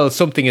is while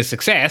something is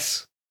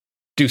success,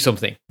 do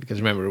something.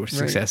 Because remember,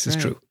 success is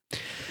true.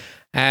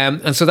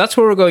 And so that's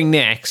where we're going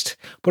next.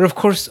 But of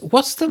course,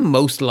 what's the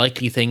most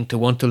likely thing to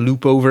want to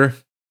loop over?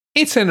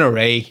 It's an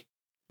array.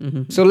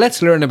 Mm-hmm. So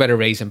let's learn about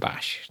arrays in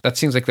Bash. That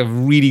seems like the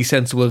really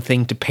sensible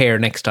thing to pair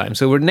next time.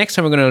 So next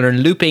time we're going to learn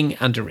looping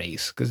and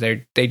arrays because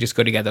they just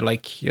go together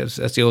like, as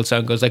the old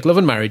song goes, like love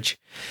and marriage.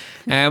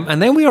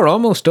 And then we are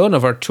almost done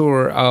of our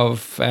tour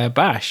of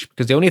Bash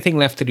because the only thing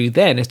left to do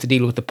then is to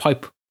deal with the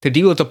pipe, to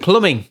deal with the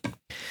plumbing.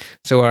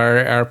 So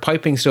our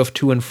piping stuff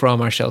to and from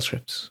our shell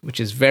scripts, which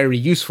is very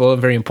useful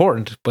and very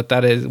important, but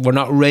we're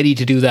not ready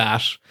to do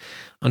that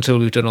until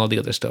we've done all the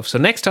other stuff. So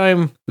next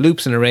time,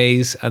 loops and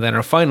arrays, and then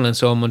our final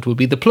installment will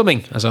be the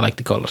plumbing, as I like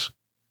to call it.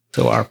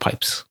 So our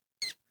pipes.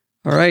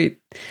 All right.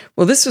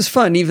 Well, this was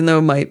fun, even though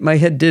my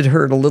head did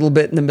hurt a little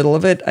bit in the middle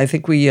of it. I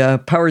think we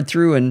powered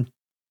through, and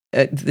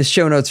the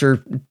show notes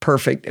are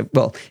perfect.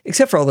 Well,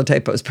 except for all the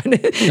typos. But I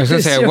was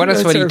going to say, what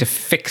else do I need to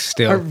fix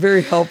still? Are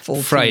very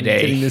helpful Friday.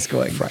 To getting this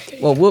going.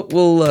 Well,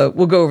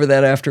 we'll go over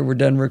that after we're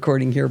done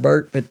recording here,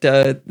 Bart. But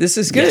this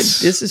is good. Yes.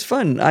 This is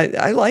fun.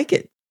 I like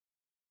it.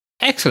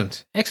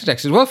 Excellent.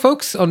 Well,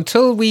 folks,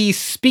 until we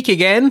speak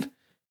again,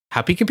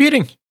 happy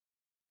computing.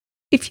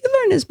 If you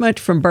learn as much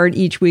from Bart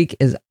each week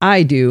as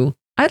I do,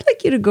 I'd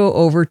like you to go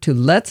over to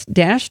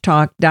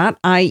lets-talk.ie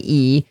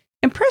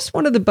and press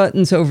one of the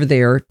buttons over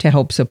there to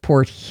help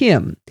support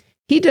him.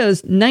 He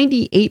does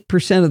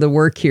 98% of the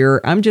work here.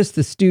 I'm just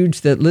the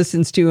stooge that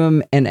listens to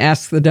him and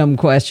asks the dumb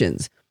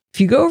questions. If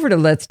you go over to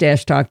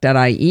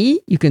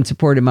lets-talk.ie, you can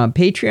support him on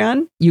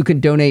Patreon, you can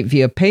donate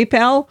via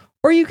PayPal,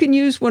 or you can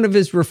use one of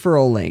his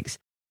referral links.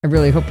 I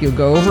really hope you'll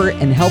go over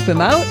and help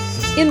him out.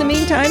 In the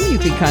meantime, you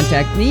can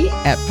contact me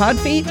at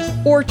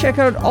Podfeet or check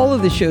out all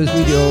of the shows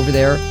we do over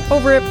there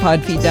over at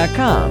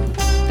podfeet.com.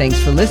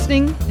 Thanks for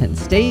listening and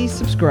stay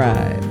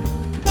subscribed.